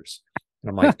 years. And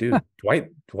I'm like, dude,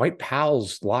 Dwight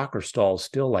Powell's locker stall is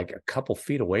still like a couple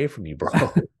feet away from you, bro.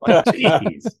 Like,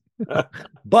 jeez.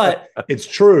 But it's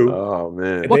true. Oh,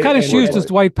 man. What kind of shoes does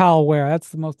Dwight Powell wear? That's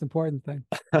the most important thing.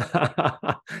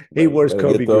 He wears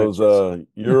Kobe those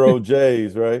Euro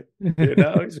J's, right?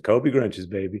 He's a Kobe Grinches,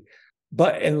 baby.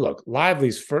 And look,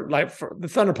 Lively's the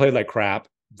Thunder played like crap.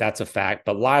 That's a fact.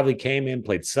 But Lively came in,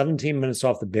 played 17 minutes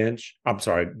off the bench. I'm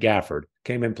sorry, Gafford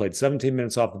came in, played 17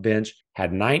 minutes off the bench,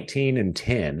 had 19 and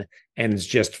 10, and it's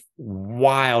just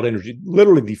wild energy.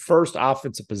 Literally the first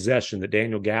offensive possession that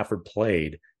Daniel Gafford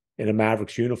played in a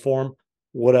Mavericks uniform.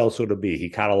 What else would it be? He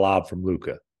caught a lob from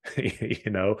Luka.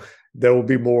 There will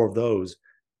be more of those.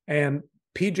 And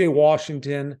PJ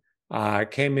Washington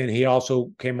came in. He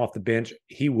also came off the bench.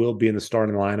 He will be in the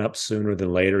starting lineup sooner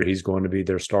than later. He's going to be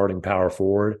their starting power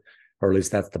forward, or at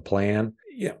least that's the plan.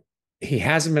 He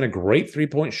hasn't been a great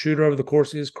three-point shooter over the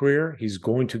course of his career. He's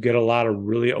going to get a lot of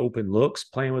really open looks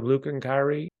playing with Luka and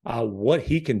Kyrie. What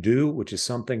he can do, which is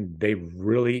something they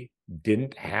really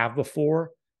didn't have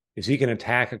before, is he can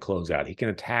attack a closeout. He can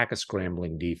attack a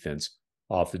scrambling defense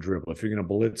off the dribble. If you're going to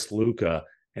blitz Luka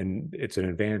and it's an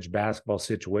advantage basketball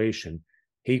situation,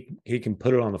 he can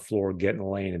put it on the floor, get in the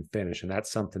lane, and finish. And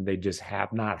that's something they just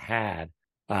have not had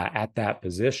at that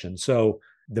position. So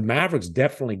the Mavericks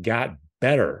definitely got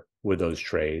better with those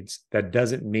trades. That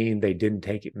doesn't mean they didn't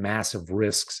take massive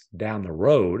risks down the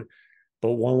road.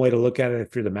 But one way to look at it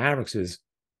if you're the Mavericks is,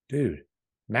 dude,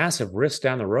 massive risks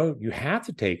down the road. You have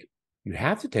to take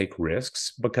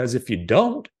risks, because if you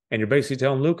don't, and you're basically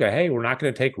telling Luka, hey, we're not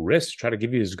going to take risks to try to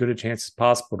give you as good a chance as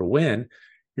possible to win,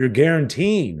 you're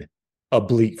guaranteeing a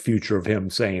bleak future of him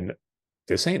saying,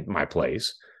 this ain't my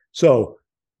place. So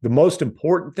the most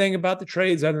important thing about the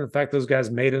trades, other than the fact those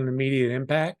guys made an immediate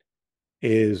impact,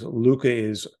 is Luka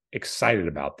is excited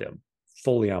about them,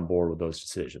 fully on board with those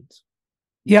decisions.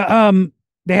 Yeah,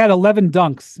 they had 11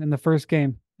 dunks in the first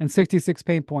game and 66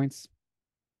 paint points,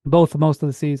 both most of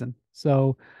the season.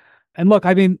 So, and look,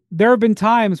 I mean, there have been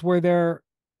times where their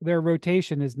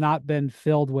rotation has not been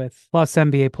filled with plus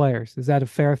NBA players. Is that a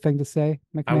fair thing to say,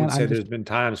 McMahon? I would say there's been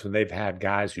times when they've had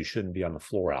guys who shouldn't be on the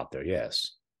floor out there.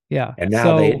 Yes. Yeah. And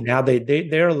now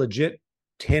they're legit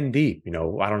 10 deep. You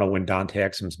know, I don't know when Dante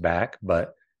Exum's back,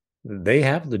 but they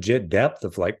have legit depth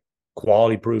of like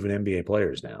quality proven NBA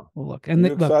players now. Well, look, and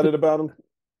you excited about them,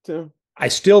 Tim? I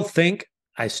still think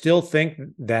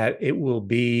that it will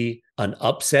be an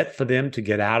upset for them to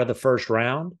get out of the first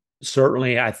round.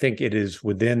 Certainly, I think it is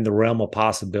within the realm of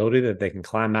possibility that they can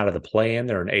climb out of the play-in.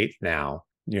 They're an 8th now.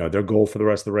 You know, their goal for the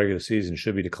rest of the regular season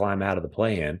should be to climb out of the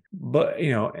play-in. But,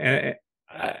 you know, and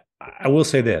I will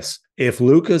say this. If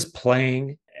Luka's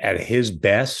playing at his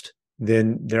best,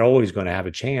 then they're always going to have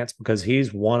a chance because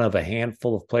he's one of a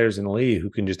handful of players in the league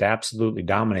who can just absolutely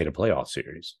dominate a playoff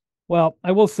series. Well,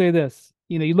 I will say this.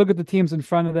 You know, you look at the teams in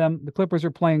front of them. The Clippers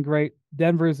are playing great.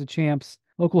 Denver is the champs.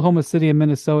 Oklahoma City and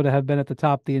Minnesota have been at the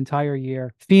top the entire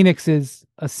year. Phoenix is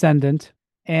ascendant.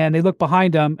 And they look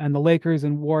behind them, and the Lakers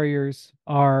and Warriors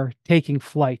are taking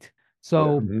flight.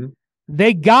 So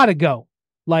they got to go.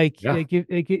 Like,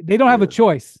 they don't have a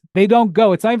choice. They don't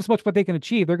go. It's not even so much what they can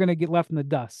achieve. They're going to get left in the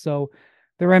dust. So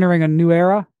they're entering a new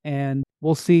era, and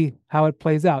we'll see how it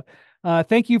plays out.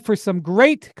 Thank you for some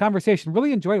great conversation.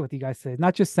 Really enjoyed it with you guys today.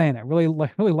 Not just saying it. Really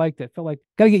liked it. Felt like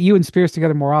got to get you and Spears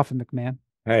together more often, McMahon.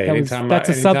 Hey, that's like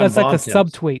a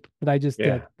subtweet that I just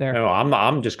did there. No,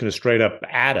 I'm just going to straight up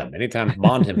add him. Anytime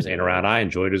Bontemps ain't around, I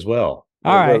enjoyed as well.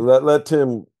 All right. Let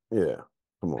Tim,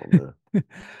 come on, man.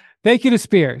 Thank you to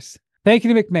Spears. Thank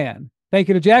you to McMahon. Thank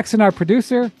you to Jackson, our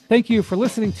producer. Thank you for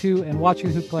listening to and watching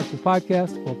the Hoop Collective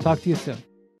podcast. We'll talk to you soon.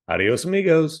 Adios,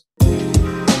 amigos.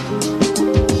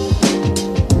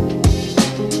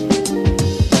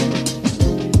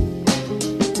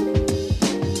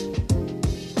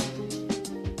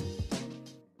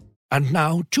 And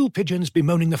now, two pigeons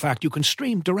bemoaning the fact you can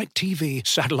stream DirecTV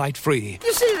satellite-free.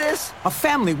 You see this? A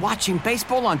family watching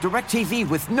baseball on DirecTV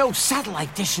with no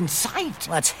satellite dish in sight.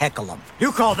 Let's heckle them.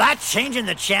 You call that changing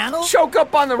the channel? Choke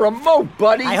up on the remote,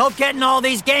 buddy. I hope getting all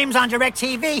these games on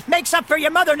DirecTV makes up for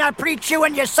your mother not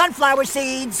pre-chewing your sunflower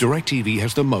seeds. DirecTV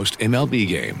has the most MLB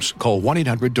games. Call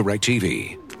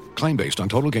 1-800-DirecTV. Claim based on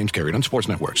total games carried on sports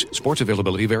networks. Sports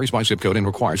availability varies by zip code and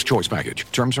requires choice package.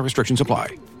 Terms and restrictions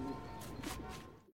apply.